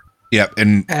Arbiter. Yep,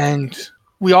 and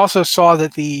we also saw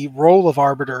that the role of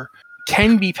Arbiter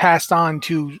can be passed on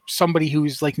to somebody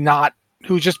who's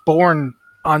just born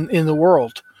in the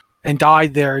world and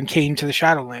died there and came to the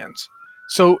Shadowlands.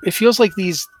 So it feels like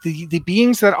the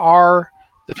beings that are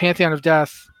the Pantheon of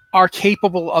Death are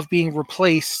capable of being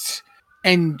replaced.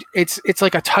 And it's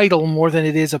like a title more than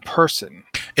it is a person.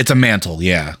 It's a mantle,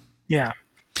 yeah. Yeah.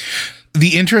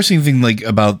 The interesting thing,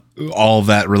 about all of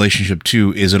that relationship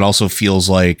too, is it also feels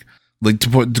like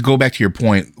to go back to your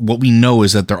point, what we know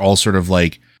is that they're all sort of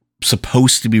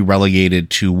supposed to be relegated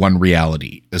to one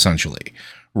reality, essentially,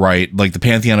 right? Like the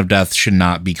Pantheon of Death should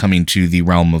not be coming to the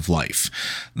realm of life.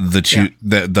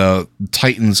 The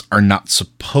Titans are not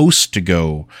supposed to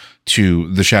go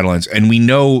to the Shadowlands, and we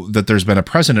know that there's been a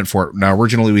precedent for it. Now,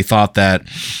 originally we thought that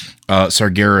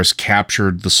Sargeras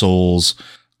captured the souls,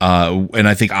 and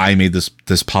I think I made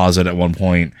this posit at one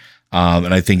point,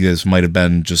 and I think this might have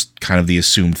been just kind of the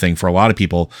assumed thing for a lot of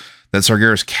people, that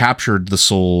Sargeras captured the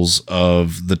souls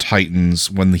of the Titans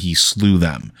when he slew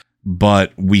them.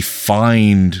 But we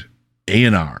find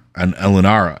Eonar and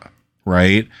Elenara,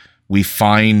 right? We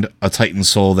find a Titan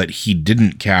soul that he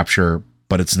didn't capture,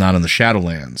 but it's not in the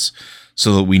Shadowlands,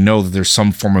 so that we know that there's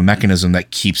some form of mechanism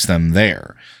that keeps them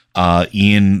there.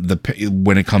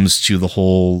 When it comes to the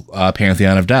whole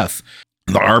Pantheon of Death,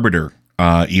 the Arbiter,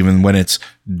 Even when it's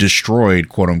destroyed,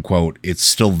 quote unquote, it's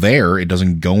still there. It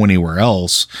doesn't go anywhere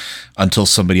else until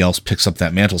somebody else picks up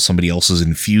that mantle. Somebody else is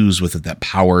infused with it. That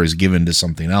power is given to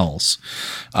something else.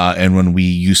 And when we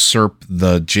usurp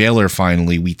the jailer,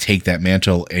 finally, we take that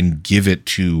mantle and give it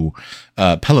to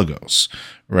Pelagos,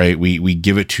 right? We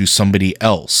give it to somebody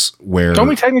else. Where don't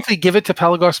we technically give it to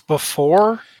Pelagos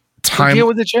before we deal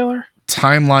with the jailer?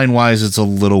 Timeline wise, it's a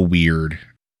little weird.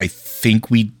 I think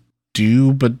we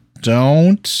do, but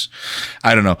don't.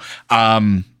 I don't know.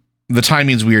 The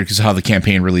timing's weird because how the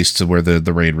campaign released to where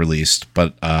the raid released,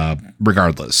 but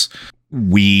regardless,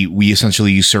 we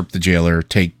essentially usurp the jailer,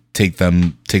 take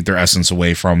their essence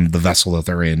away from the vessel that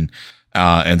they're in,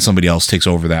 and somebody else takes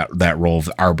over that role of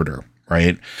the arbiter,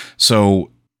 right? So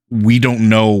we don't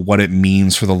know what it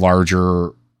means for the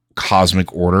larger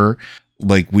cosmic order.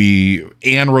 Like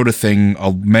Anne wrote a thing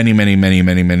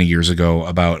many years ago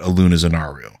about Eluna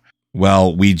Zanaru.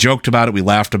 Well, we joked about it. We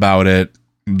laughed about it.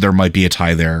 There might be a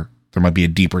tie there. There might be a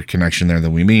deeper connection there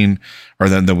than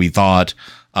we thought.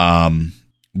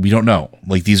 We don't know.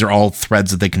 Like, these are all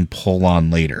threads that they can pull on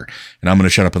later. And I'm going to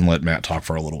shut up and let Matt talk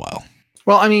for a little while.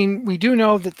 Well, I mean, we do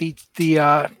know that the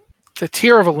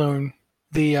Tear of Elune,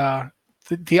 the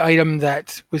item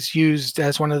that was used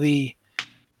as one of the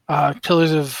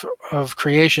pillars of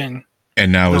creation,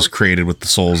 and now is created with the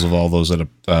souls of all those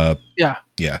that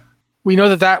yeah. We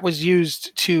know that was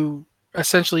used to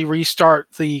essentially restart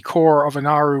the core of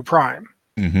Anaru Prime.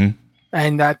 Mm-hmm.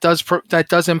 And that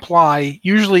does imply,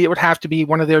 usually it would have to be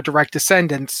one of their direct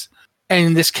descendants. And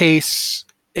in this case,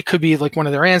 it could be like one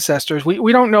of their ancestors.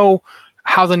 We don't know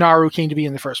how the Naru came to be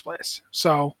in the first place.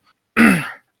 So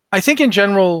I think in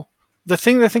general, the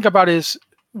thing to think about is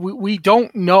we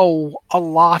don't know a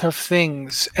lot of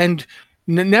things, and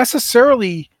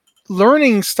necessarily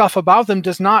learning stuff about them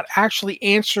does not actually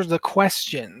answer the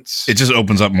questions. It just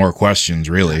opens up more questions,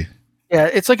 really. Yeah,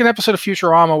 it's like an episode of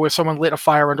Futurama where someone lit a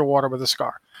fire underwater with a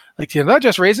scar. Like, that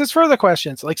just raises further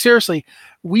questions. Like, seriously,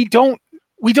 we don't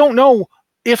know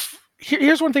if...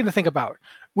 Here's one thing to think about.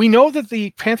 We know that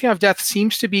the Pantheon of Death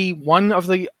seems to be one of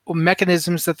the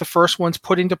mechanisms that the first ones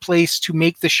put into place to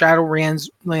make the Shadowlands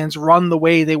run the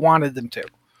way they wanted them to.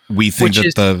 We think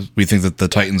that the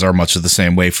Titans are much of the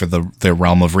same way for the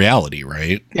realm of reality,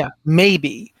 right? Yeah,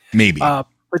 maybe.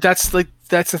 But that's the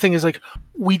thing is, like,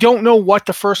 we don't know what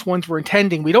the first ones were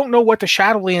intending. We don't know what the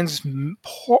Shadowlands'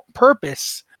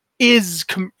 purpose is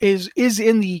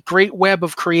in the great web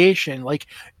of creation. Like,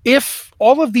 if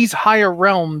all of these higher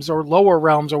realms or lower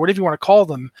realms or whatever you want to call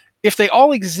them, if they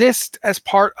all exist as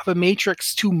part of a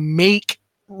matrix to make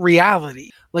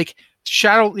reality, like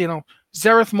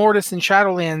Zereth Mortis and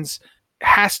Shadowlands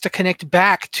has to connect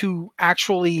back to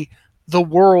actually the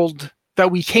world that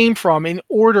we came from in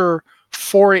order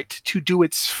for it to do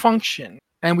its function.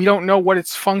 And we don't know what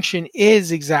its function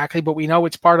is exactly, but we know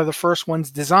it's part of the first one's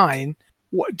design.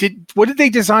 What did they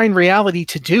design reality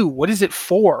to do? What is it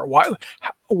for?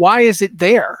 Why is it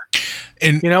there?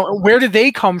 And where did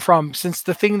they come from, since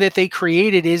the thing that they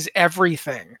created is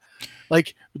everything?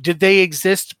 Like, did they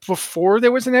exist before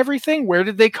there was an everything? Where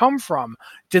did they come from?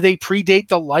 Did they predate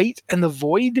the light and the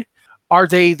void? Are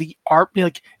they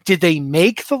did they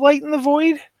make the light and the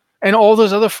void? And all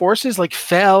those other forces like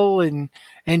Fel and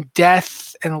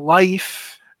death and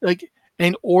life, like,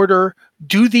 and order,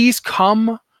 do these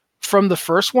come from the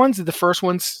first ones? Did the first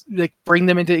ones like bring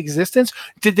them into existence?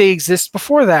 Did they exist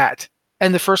before that?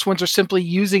 And the first ones are simply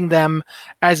using them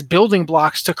as building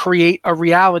blocks to create a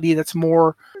reality that's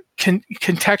more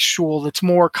contextual, that's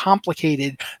more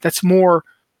complicated, that's more,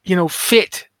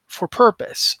 fit for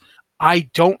purpose. I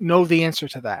don't know the answer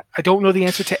to that. I don't know the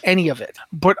answer to any of it,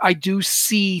 but I do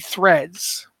see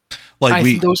threads.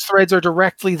 Those threads are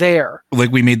directly there.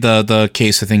 Like, we made the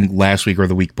case, I think last week or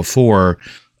the week before,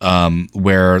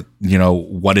 where,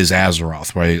 what is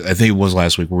Azeroth, right? I think it was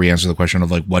last week where we answered the question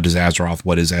of, like, what is Azeroth?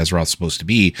 What is Azeroth supposed to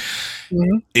be?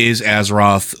 Mm-hmm. Is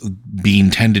Azeroth being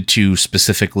tended to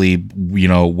specifically,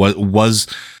 what was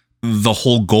the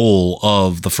whole goal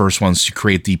of the first ones to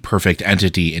create the perfect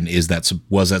entity? And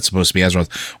was that supposed to be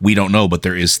Azeroth? We don't know, but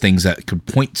there is things that could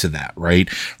point to that, right?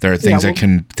 There are things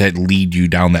that lead you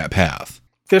down that path.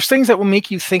 There's things that will make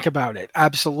you think about it.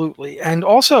 Absolutely. And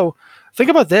also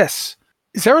think about this.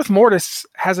 Zereth Mortis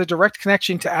has a direct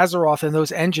connection to Azeroth and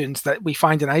those engines that we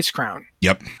find in Icecrown.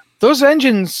 Yep. Those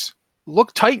engines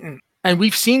look Titan, and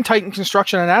we've seen Titan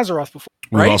construction on Azeroth before.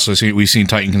 Right? We've seen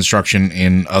Titan construction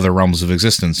in other realms of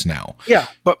existence now. Yeah,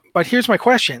 but here's my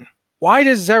question: why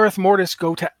does Zereth Mortis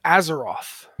go to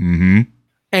Azeroth? Mm-hmm.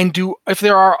 And if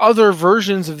there are other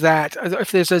versions of that,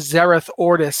 if there's a Zereth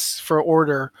Ortis for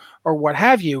Order or what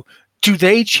have you, do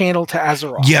they channel to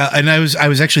Azeroth? Yeah, and I was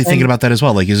actually thinking about that as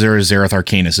well. Like, is there a Zereth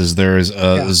Arcanus? Is there a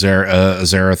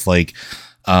Zereth like,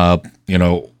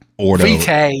 Ordo?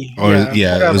 Vitae.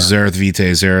 Zereth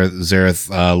Vitae,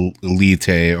 Zereth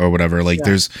Lite, or whatever. Like,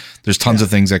 there's tons of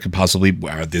things that could possibly.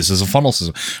 This is a funnel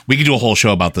system. We could do a whole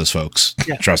show about this, folks.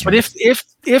 Yeah. Trust me. But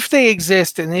if they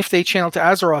exist and if they channel to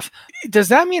Azeroth, does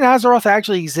that mean Azeroth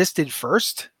actually existed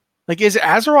first? Like, is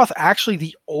Azeroth actually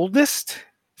the oldest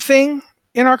thing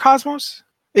in our cosmos?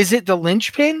 Is it the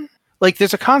linchpin? Like,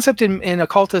 there's a concept in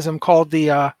occultism called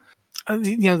the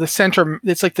center.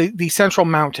 It's like the central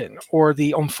mountain, or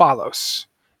the Omphalos.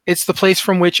 It's the place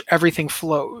from which everything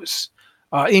flows.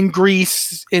 In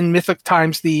Greece, in mythic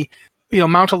times,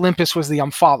 Mount Olympus was the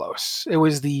Omphalos. It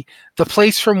was the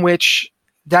place from which,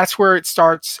 that's where it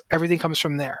starts. Everything comes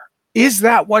from there. Is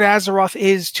that what Azeroth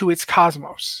is to its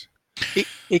cosmos?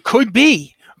 It could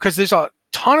be, because there's a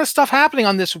ton of stuff happening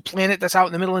on this planet that's out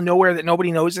in the middle of nowhere that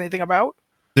nobody knows anything about.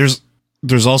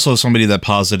 There's also somebody that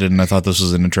posited, and I thought this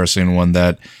was an interesting one,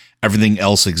 that everything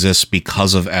else exists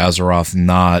because of Azeroth,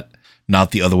 not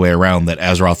the other way around, that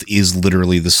Azeroth is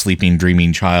literally the sleeping,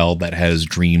 dreaming child that has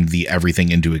dreamed the everything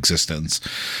into existence,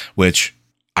 which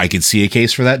I could see a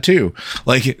case for that too.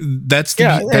 Like, that's the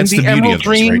beauty of this,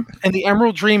 right? And the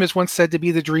Emerald Dream is once said to be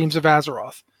the dreams of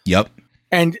Azeroth. Yep.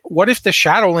 And what if the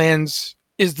Shadowlands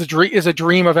is a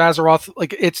dream of Azeroth?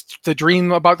 Like, it's the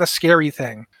dream about the scary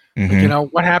thing. Mm-hmm.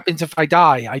 Like, what happens if I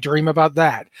die? I dream about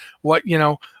that. What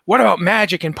about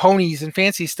magic and ponies and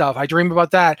fancy stuff? I dream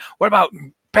about that. What about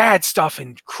bad stuff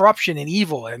and corruption and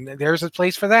evil? And there's a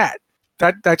place for that.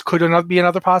 That could be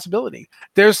another possibility.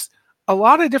 There's a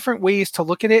lot of different ways to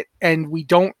look at it, and we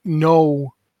don't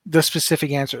know the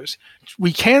specific answers.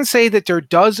 We can say that there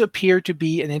does appear to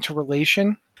be an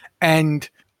interrelation, and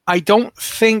I don't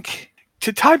think,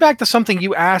 to tie back to something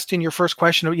you asked in your first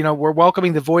question, we're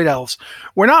welcoming the Void Elves.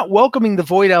 We're not welcoming the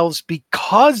Void Elves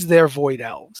because they're Void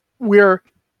Elves. We're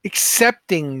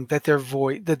accepting that they're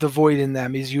void, that the void in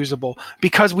them is usable,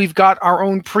 because we've got our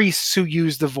own priests who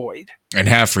use the void. And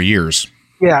have for years.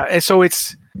 Yeah, and so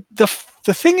it's the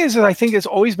thing is that I think it's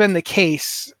always been the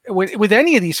case with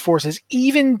any of these forces,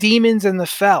 even demons and the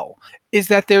Fel, is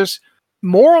that there's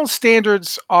moral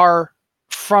standards are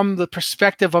from the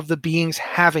perspective of the beings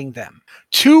having them.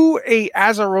 To a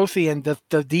Azerothian,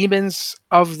 the demons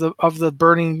of the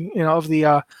burning, of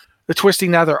the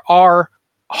twisting nether are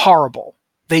horrible.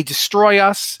 They destroy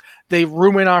us. They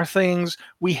ruin our things.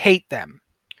 We hate them.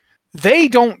 They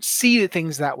don't see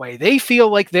things that way. They feel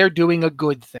like they're doing a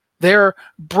good thing. They're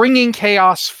bringing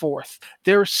chaos forth.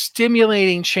 They're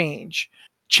stimulating change.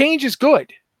 Change is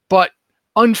good, but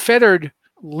unfettered,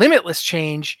 limitless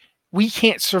change, we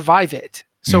can't survive it.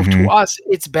 So to us,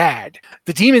 it's bad.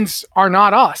 The demons are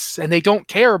not us, and they don't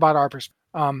care about our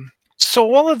perspective.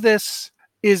 So all of this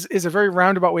is a very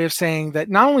roundabout way of saying that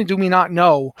not only do we not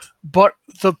know, but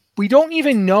we don't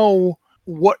even know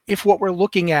what we're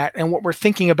looking at and what we're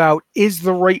thinking about is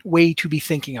the right way to be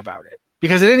thinking about it.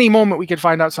 Because at any moment we could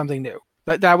find out something new.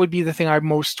 That would be the thing I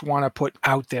most want to put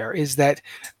out there, is that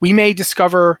we may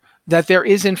discover that there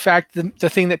is, in fact, the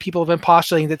thing that people have been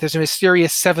postulating, that there's a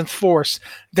mysterious seventh force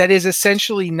that is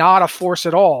essentially not a force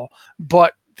at all,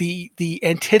 but the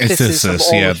antithesis of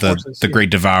all the forces. The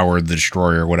great devourer, the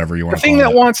destroyer, whatever you want to call it. The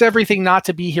thing that wants everything not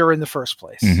to be here in the first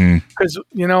place. Because,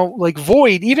 like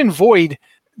Void, even Void,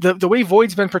 the way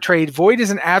Void's been portrayed, Void is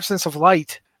an absence of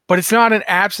light, but it's not an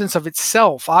absence of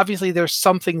itself. Obviously, there's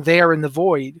something there in the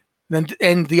Void.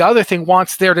 And the other thing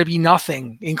wants there to be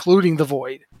nothing, including the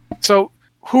Void. So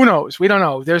who knows? We don't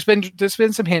know. There's been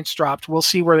some hints dropped. We'll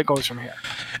see where it goes from here.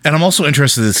 And I'm also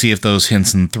interested to see if those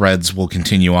hints and threads will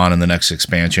continue on in the next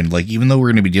expansion. Like, even though we're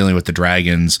going to be dealing with the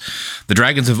dragons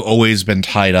have always been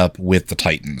tied up with the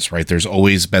Titans, right? There's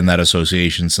always been that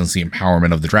association since the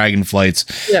empowerment of the dragon flights,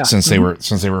 since they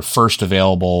were first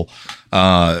available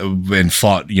and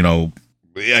fought,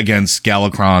 against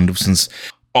Galakrond. Since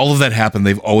all of that happened,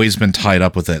 they've always been tied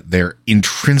up with it. They're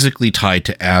intrinsically tied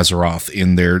to Azeroth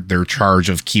in their charge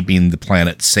of keeping the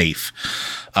planet safe.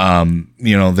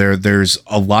 There's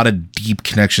a lot of deep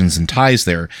connections and ties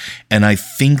there. And I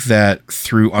think that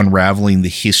through unraveling the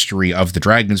history of the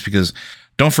dragons, because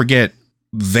don't forget,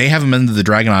 they haven't been to the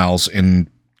Dragon Isles in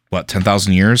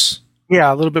 10,000 years?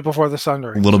 Yeah, a little bit before the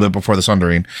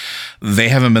Sundering. They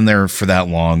haven't been there for that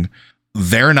long.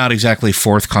 They're not exactly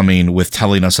forthcoming with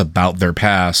telling us about their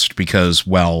past because,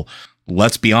 well,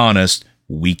 let's be honest,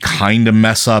 We kind of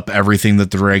mess up everything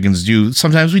that the dragons do.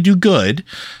 Sometimes we do good.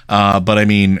 But I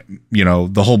mean,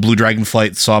 the whole Blue Dragon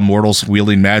flight saw mortals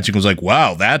wielding magic, was like,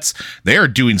 wow, they're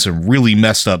doing some really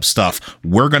messed up stuff.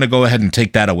 We're going to go ahead and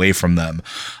take that away from them.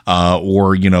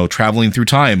 Or traveling through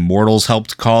time, mortals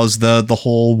helped cause the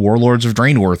whole Warlords of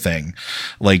Draenor thing.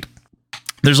 Like,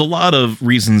 there's a lot of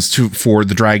reasons for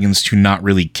the dragons to not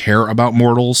really care about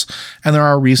mortals, and there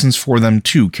are reasons for them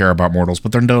to care about mortals,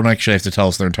 but they don't actually have to tell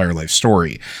us their entire life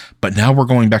story. But now we're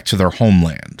going back to their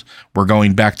homeland. We're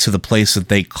going back to the place that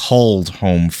they called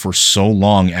home for so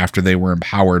long after they were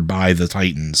empowered by the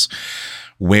Titans,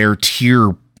 where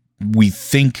Tyr, we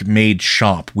think, made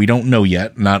shop. We don't know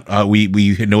yet.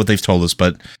 We know what they've told us,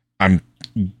 but I'm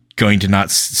going to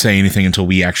not say anything until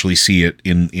we actually see it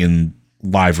in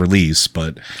live release.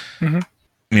 But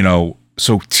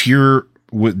so Tyr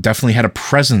definitely had a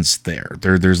presence there.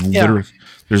 There's literally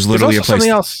a place. Something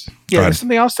else. Yeah, there's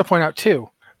something else to point out too.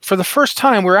 For the first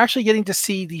time, we're actually getting to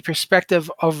see the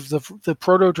perspective of the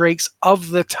proto-drakes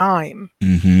of the time,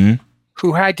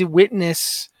 who had to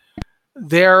witness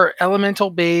their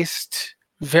elemental-based,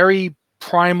 very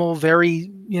primal, very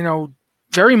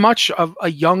much of a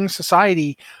young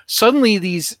society. Suddenly,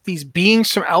 these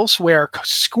beings from elsewhere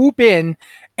scoop in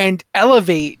and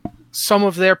elevate some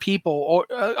of their people, or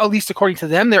at least according to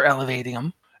them, they're elevating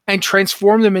them and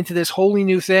transform them into this wholly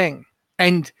new thing.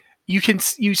 And you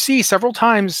see several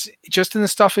times just in the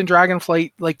stuff in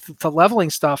Dragonflight, like the leveling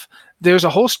stuff, there's a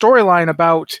whole storyline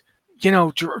about,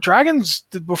 dragons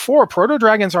before,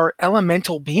 proto-dragons are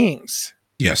elemental beings.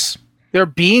 Yes. They're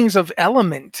beings of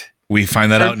element. We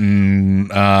find that out in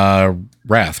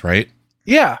Wrath, right?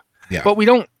 Yeah. But we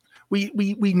don't.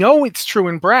 We know it's true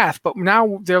in Wrath, but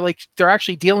now they're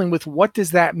actually dealing with what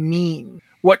does that mean?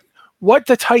 What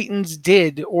the Titans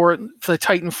did, or the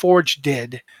Titan Forge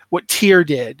did, what Tyr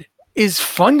did, is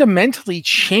fundamentally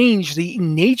change the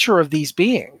nature of these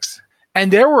beings.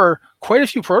 And there were quite a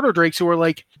few proto-drakes who were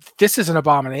like, "This is an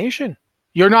abomination.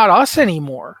 You're not us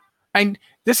anymore." And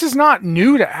this is not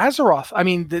new to Azeroth. I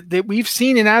mean, we've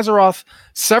seen in Azeroth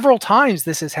several times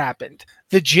this has happened.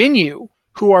 The Jinyu,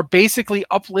 who are basically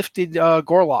uplifted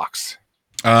Gorloks.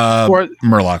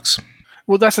 Murlocs.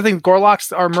 Well, that's the thing.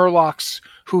 Gorloks are Murlocs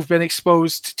who've been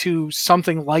exposed to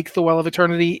something like the Well of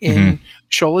Eternity in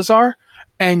Sholazar.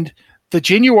 And the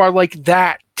Jinyu are like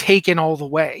that, taken all the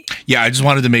way. Yeah, I just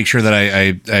wanted to make sure that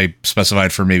I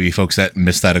specified for maybe folks that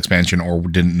missed that expansion or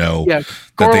didn't know. Yeah,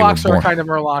 Gorloks are kind of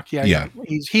Murloc. Yeah.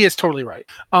 He is totally right.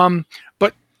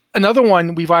 But another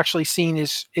one we've actually seen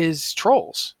is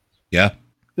trolls. Yeah.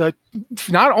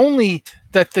 Not only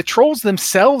that the trolls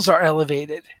themselves are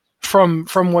elevated from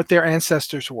what their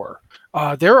ancestors were.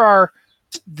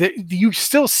 You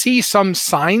still see some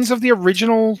signs of the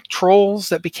original trolls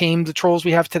that became the trolls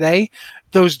we have today.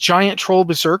 Those giant troll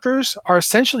berserkers are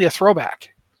essentially a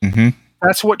throwback.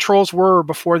 That's what trolls were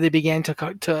before they began to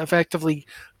effectively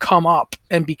come up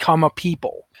and become a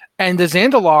people. And the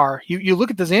Zandalar, you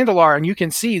look at the Zandalar and you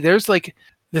can see there's the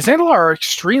Zandalar are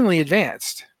extremely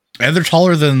advanced. And they're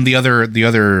taller than the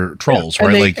other trolls,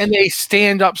 right? And they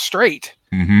stand up straight.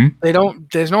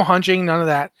 There's no hunching, none of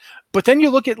that. But then you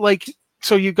look at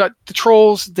so you've got the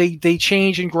trolls, they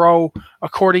change and grow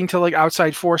according to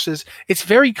outside forces. It's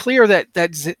very clear that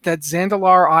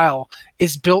Zandalar Isle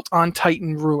is built on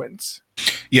Titan ruins.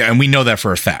 Yeah, and we know that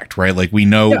for a fact, right? We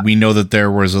know that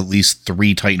there was at least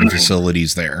 3 Titan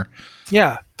facilities there.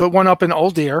 Yeah, the one up in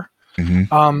Uldir.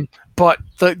 But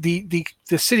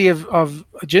the city of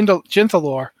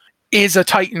Jinthalor is a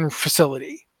Titan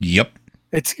facility. Yep.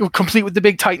 It's complete with the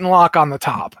big Titan lock on the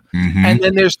top. And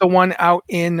then there's the one out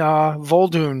in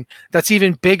Vol'dun that's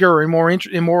even bigger and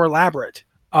more elaborate.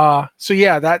 So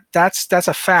yeah, that's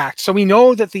a fact. So we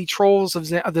know that the trolls of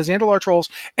the Zandalar trolls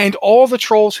and all the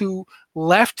trolls who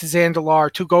left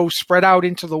Zandalar to go spread out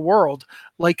into the world,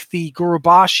 like the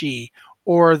Gurubashi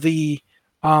or the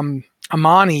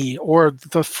Amani or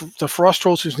the frost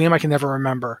trolls whose name I can never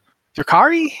remember.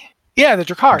 Drakari? Yeah, the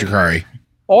Drakari.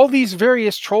 All these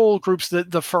various troll groups, the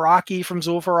Faraki from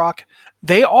Zul'Farrak,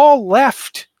 they all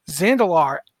left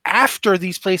Zandalar after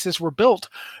these places were built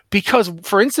because,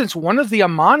 for instance, one of the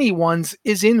Amani ones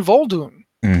is in Vol'dun.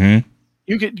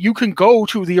 You can go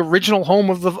to the original home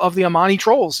of the Amani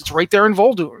trolls. It's right there in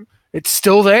Vol'dun. It's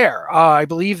still there. I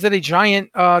believe that a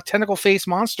giant tentacle-faced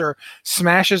monster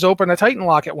smashes open a Titan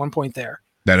lock at one point there.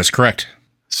 That is correct.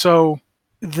 So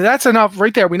that's enough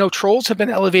right there. We know trolls have been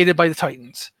elevated by the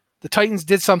Titans. The Titans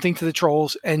did something to the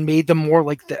trolls and made them more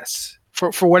like this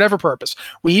for whatever purpose.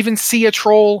 We even see a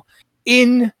troll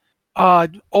in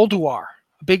Ulduar,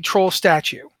 a big troll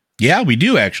statue. Yeah, we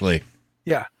do actually.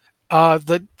 Yeah.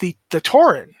 The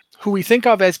Tauren, who we think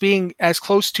of as being as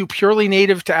close to purely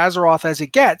native to Azeroth as it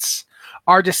gets,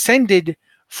 are descended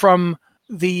from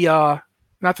the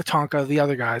not the Tonka, the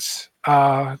other guys,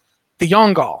 the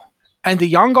Yongal. And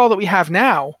the Yongal that we have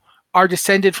now are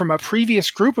descended from a previous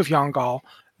group of Yongal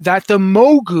that the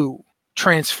Mogu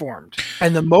transformed.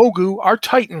 And the Mogu are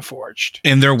Titan forged.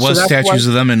 And there was statues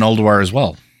of them in Ulduar as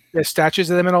well. There's statues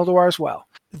of them in Ulduar as well.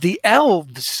 The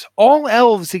elves, all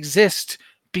elves exist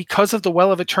because of the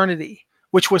Well of Eternity,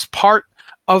 which was part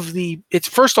of the. It's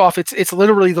first off, it's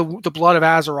literally the blood of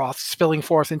Azeroth spilling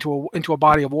forth into a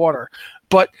body of water.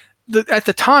 But at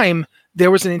the time,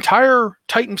 there was an entire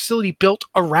Titan facility built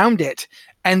around it,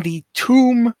 and the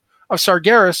tomb of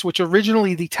Sargeras, which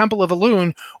originally the Temple of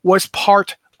Elune, was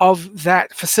part of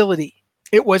that facility.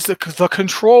 It was the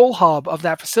control hub of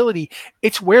that facility.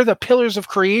 It's where the Pillars of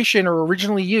Creation are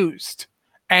originally used.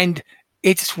 And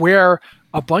it's where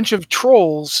a bunch of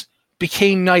trolls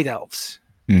became night elves.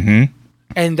 Mm-hmm.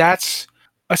 And that's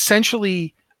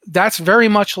very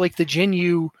much like the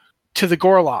Jinyu to the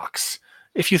Gorloks.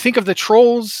 If you think of the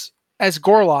trolls as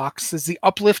Gorloks, as the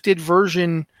uplifted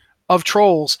version of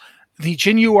trolls, the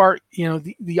Jinyu are,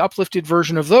 the uplifted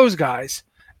version of those guys.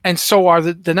 And so are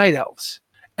the night elves.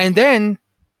 And then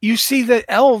you see that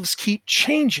elves keep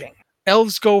changing.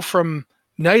 Elves go from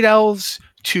night elves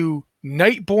to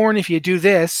Nightborn if you do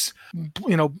this,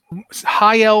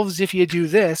 high elves if you do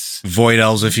this, void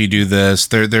elves if you do this.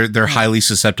 They're highly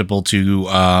susceptible to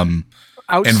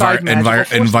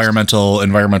environmental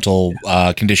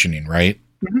conditioning, right?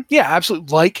 Mm-hmm. Yeah,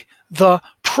 absolutely. Like the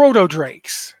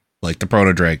proto-drakes. Like the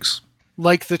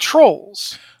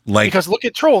trolls. Because look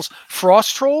at trolls.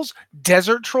 Frost trolls,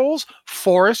 desert trolls,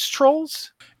 forest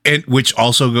trolls. And which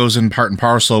also goes in part and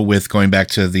parcel with going back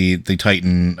to the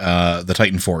Titan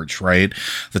Forge, right?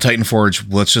 The Titan Forge,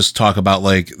 let's just talk about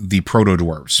like the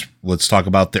proto-dwarves. Let's talk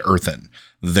about the earthen.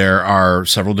 There are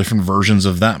several different versions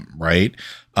of them, right?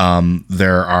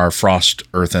 There are frost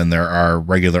earthen, there are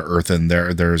regular earthen,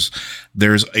 there's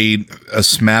a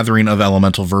smattering of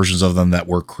elemental versions of them that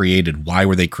were created. Why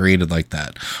were they created like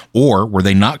that? Or were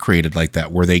they not created like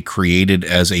that? Were they created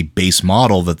as a base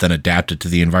model that then adapted to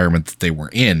the environment that they were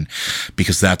in?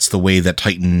 Because that's the way that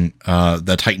Titan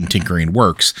tinkering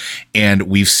works. And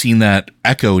we've seen that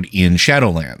echoed in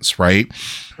Shadowlands, right?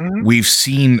 Mm-hmm. We've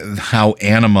seen how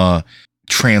anima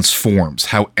transforms,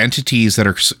 how entities that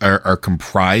are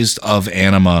comprised of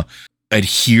anima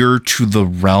adhere to the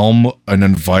realm and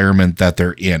environment that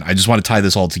they're in. I just want to tie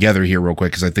this all together here real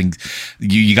quick because I think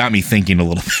you got me thinking a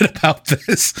little bit about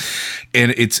this,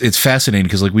 and it's fascinating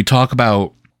because like we talk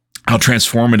about how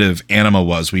transformative anima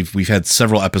was. We've had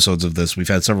several episodes of this. We've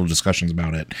had several discussions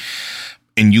about it,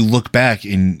 and you look back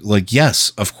and like,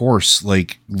 yes, of course,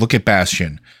 like look at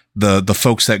Bastion. The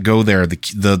folks that go there,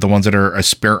 the ones that are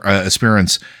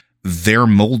aspirants, they're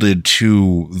molded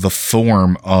to the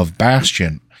form of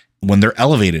Bastion. When they're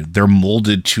elevated, they're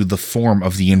molded to the form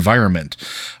of the environment.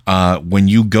 When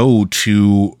you go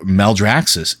to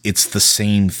Maldraxxus, it's the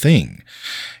same thing.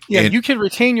 Yeah, you can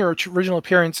retain your original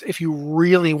appearance if you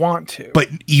really want to. But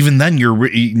even then, you're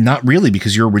not really,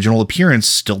 because your original appearance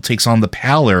still takes on the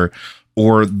pallor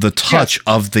or the touch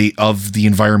of the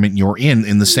environment you're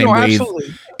in the same way.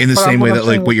 Absolutely. In the same way that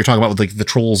like what you're talking about with like the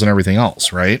trolls and everything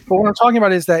else, right? But what I'm talking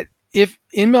about is that if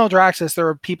in Maldraxxus there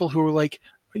are people who are like,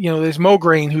 there's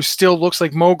Mograine who still looks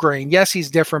like Mograine. Yes, he's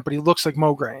different, but he looks like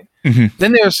Mograine. Mm-hmm.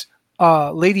 Then there's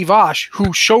Lady Vosh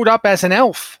who showed up as an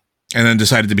elf and then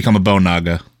decided to become a Bone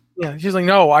Naga. Yeah, she's like,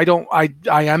 no, I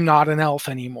am not an elf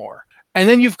anymore. And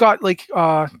then you've got like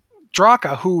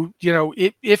Draka, who,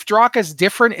 if Draka's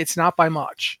different, it's not by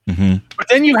much. Mm-hmm. But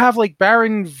then you have like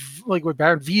Baron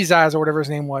Vizaz or whatever his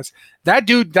name was. That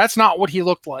dude, that's not what he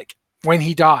looked like when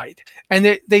he died.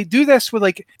 And they do this with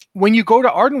like, when you go to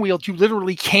Ardenweald, you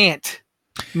literally can't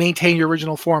maintain your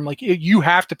original form. Like you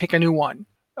have to pick a new one.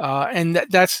 And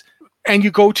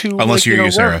you go to, unless you're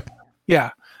Ysera. Yeah.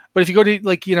 But if you go to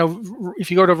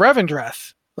if you go to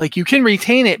Revendreth, like you can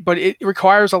retain it, but it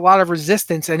requires a lot of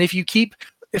resistance. And if you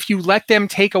let them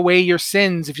take away your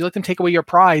sins, if you let them take away your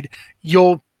pride,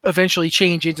 you'll eventually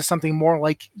change into something more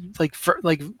like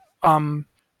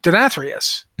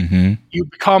Denathrius. Mm-hmm. You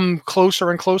become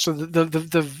closer and closer. I'm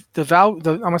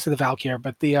gonna say the Valkyr,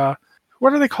 but the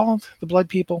what are they called? The Blood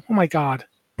People. Oh my God,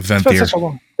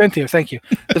 Venthyr. Venthyr. Thank you.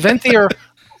 The Venthyr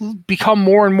become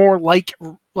more and more like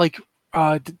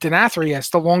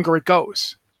Denathrius the longer it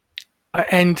goes.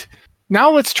 And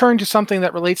now let's turn to something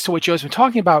that relates to what Joe's been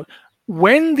talking about.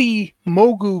 When the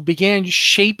Mogu began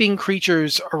shaping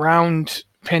creatures around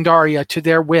Pandaria to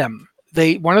their whim,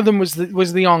 one of them was the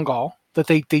Yongal, that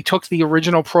they took the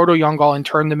original proto Yongal and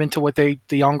turned them into what the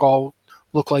Yongal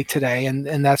look like today,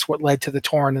 and that's what led to the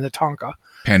Tauren and the Tonka.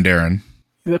 Pandaren.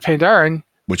 The Pandaren,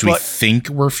 which we think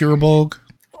were Firbolg.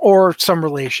 Or some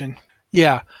relation.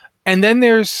 Yeah. And then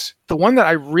there's the one that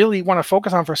I really want to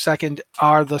focus on for a second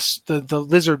are the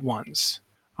lizard ones.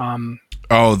 Why can't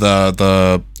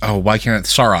it?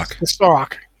 Sarok. The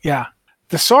Sarok, yeah.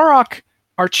 The Sarok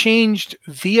are changed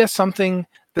via something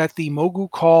that the Mogu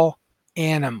call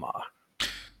anima.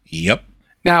 Yep.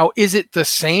 Now, is it the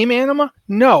same anima?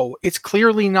 No, it's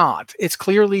clearly not. It's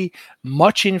clearly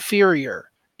much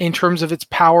inferior in terms of its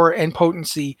power and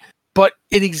potency, but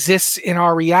it exists in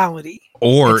our reality.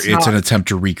 Or it's an attempt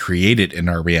to recreate it in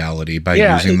our reality by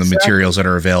using the materials that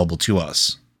are available to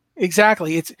us.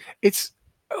 Exactly. It's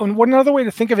one other way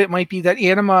to think of it might be that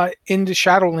anima into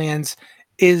Shadowlands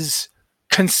is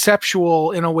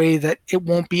conceptual in a way that it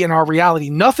won't be in our reality.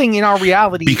 Nothing in our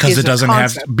reality because it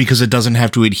doesn't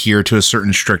have to adhere to a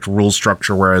certain strict rule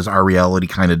structure, whereas our reality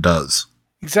kind of does.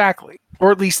 Exactly.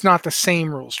 Or at least not the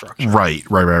same rule structure. Right.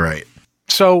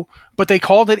 So, but they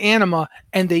called it anima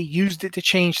and they used it to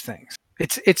change things.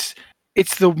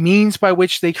 It's the means by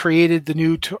which they created the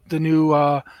new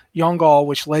Yongal,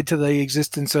 which led to the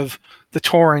existence of the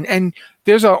Tauren. And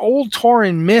there's an old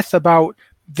Tauren myth about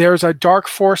there's a dark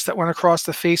force that went across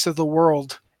the face of the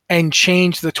world and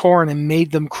changed the Tauren and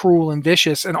made them cruel and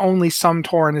vicious, and only some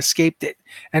Tauren escaped it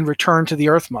and returned to the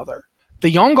Earth Mother.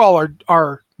 The Yongal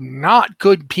are not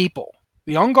good people.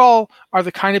 The Yongal are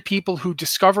the kind of people who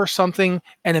discover something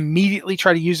and immediately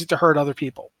try to use it to hurt other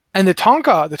people. And the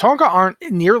Tonka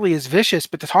aren't nearly as vicious,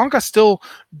 but the Tonka still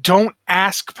don't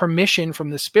ask permission from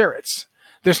the spirits.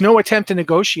 There's no attempt to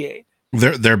negotiate.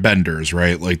 They're benders,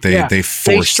 right? Like they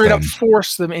straight up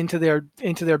force them into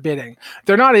their bidding.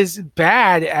 They're not as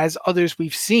bad as others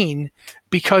we've seen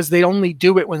because they only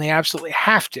do it when they absolutely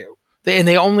have to.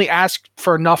 They only ask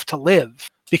for enough to live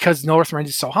because Northrend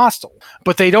is so hostile.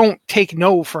 But they don't take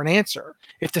no for an answer.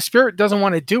 If the spirit doesn't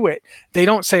want to do it, they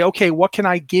don't say, okay, what can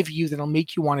I give you that'll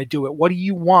make you want to do it? What do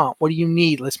you want? What do you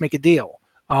need? Let's make a deal.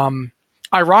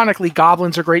 Ironically,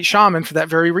 goblins are great shaman for that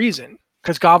very reason,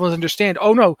 because goblins understand,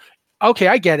 oh no, okay,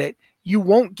 I get it. You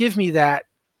won't give me that.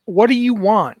 What do you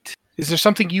want? Is there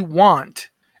something you want?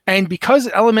 And because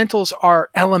elementals are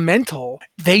elemental,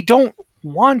 they don't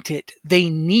want it. They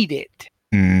need it.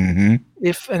 Mm-hmm.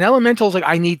 If an elemental is like,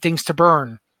 I need things to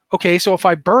burn. Okay, so if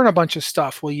I burn a bunch of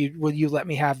stuff, will you let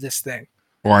me have this thing?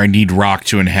 Or I need rock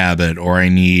to inhabit, or I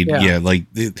need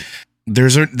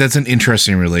that's an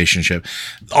interesting relationship.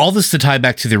 All this to tie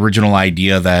back to the original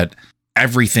idea that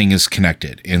everything is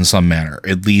connected in some manner.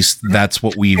 At least that's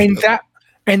what we've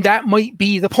and that might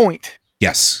be the point.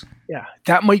 Yes. Yeah,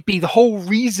 that might be the whole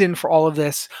reason for all of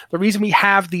this. The reason we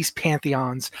have these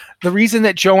pantheons, the reason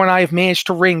that Joe and I have managed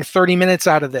to wring 30 minutes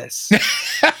out of this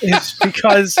is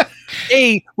because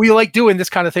we like doing this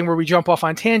kind of thing where we jump off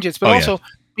on tangents, but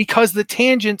because the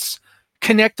tangents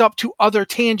connect up to other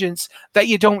tangents that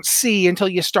you don't see until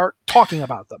you start talking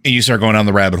about them. And you start going down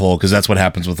the rabbit hole, because that's what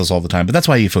happens with us all the time. But that's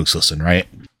why you folks listen, right?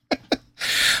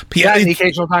 The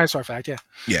occasional dinosaur fact,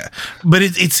 yeah. But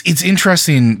it's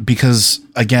interesting because,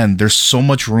 again, there's so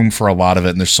much room for a lot of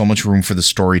it, and there's so much room for the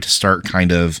story to start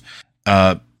kind of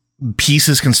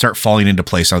pieces can start falling into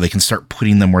place now. They can start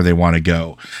putting them where they want to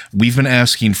go. We've been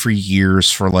asking for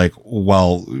years for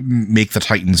make the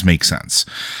Titans make sense.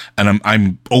 And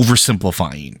I'm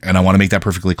oversimplifying, and I want to make that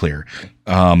perfectly clear.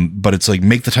 But it's like,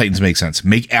 make the Titans make sense.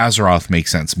 Make Azeroth make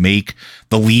sense. Make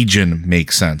the Legion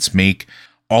make sense. Make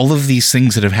all of these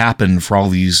things that have happened for all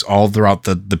throughout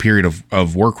the period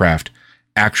of Warcraft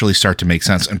actually start to make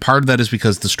sense. And part of that is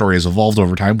because the story has evolved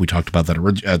over time. We talked about that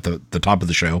at the top of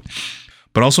the show.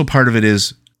 But also part of it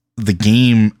is the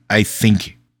game, I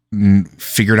think,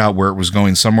 figured out where it was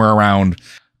going somewhere around,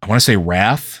 I want to say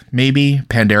Wrath, maybe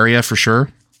Pandaria for sure.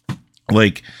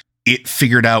 Like, it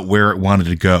figured out where it wanted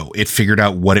to go. It figured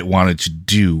out what it wanted to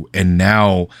do. And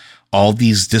now all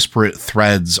these disparate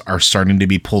threads are starting to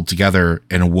be pulled together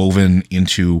and woven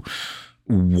into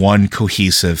one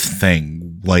cohesive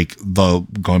thing. Like,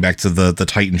 going back to the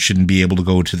Titan shouldn't be able to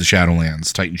go to the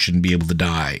Shadowlands. Titan shouldn't be able to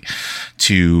die.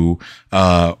 To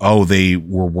they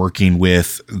were working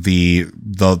with the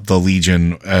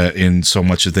Legion in so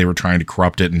much that they were trying to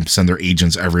corrupt it and send their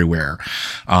agents everywhere.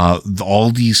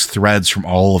 All these threads from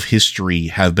all of history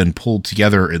have been pulled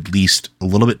together at least a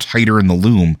little bit tighter in the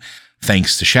loom,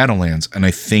 thanks to Shadowlands. And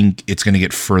I think it's going to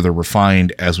get further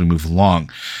refined as we move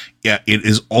along. Yeah, it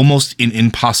is almost an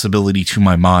impossibility to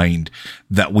my mind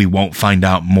that we won't find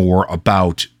out more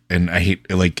about, and I hate,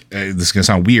 this is going to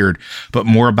sound weird, but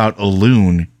more about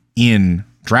Elune in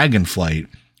Dragonflight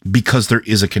because there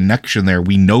is a connection there.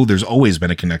 We know there's always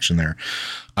been a connection there.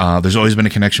 There's always been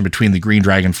a connection between the Green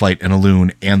Dragonflight and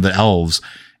Elune and the elves.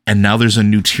 And now there's a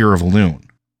new tier of Elune.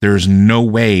 There's no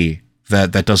way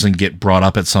that doesn't get brought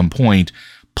up at some point,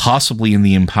 possibly in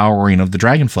the empowering of the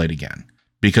Dragonflight again,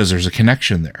 because there's a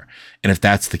connection there. And if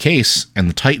that's the case, and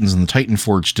the Titans and the Titan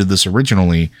Forge did this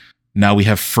originally, now we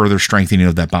have further strengthening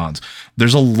of that bonds.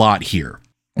 There's a lot here,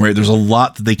 right? There's a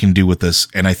lot that they can do with this.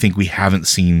 And I think we haven't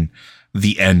seen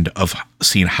the end of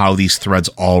seeing how these threads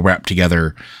all wrap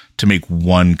together to make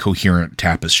one coherent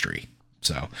tapestry.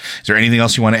 So is there anything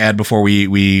else you want to add before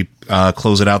we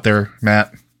close it out there,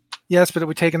 Matt? Yes, but it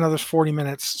would take another 40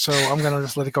 minutes, so I'm going to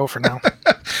just let it go for now.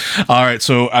 All right,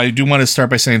 so I do want to start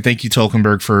by saying thank you,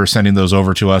 Tolkienberg, for sending those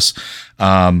over to us.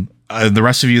 The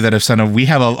rest of you that have sent them, we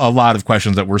have a lot of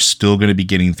questions that we're still going to be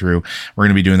getting through. We're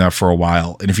going to be doing that for a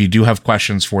while. And if you do have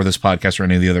questions for this podcast or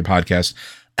any of the other podcasts,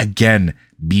 again,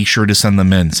 be sure to send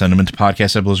them in. Send them into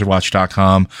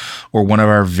podcast@blizzardwatch.com or one of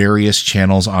our various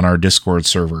channels on our Discord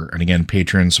server. And again,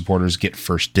 Patreon supporters get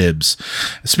first dibs.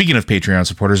 Speaking of Patreon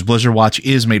supporters, Blizzard Watch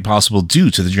is made possible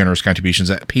due to the generous contributions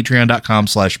at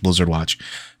patreon.com/blizzardwatch.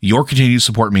 Your continued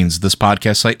support means this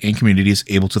podcast site and community is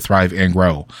able to thrive and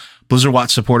grow. Blizzard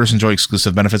Watch supporters enjoy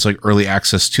exclusive benefits like early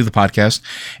access to the podcast,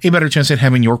 a better chance at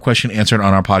having your question answered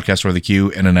on our podcast or the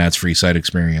queue, and an ads-free site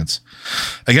experience.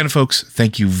 Again, folks,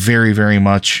 thank you very, very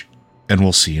much, and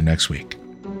we'll see you next week.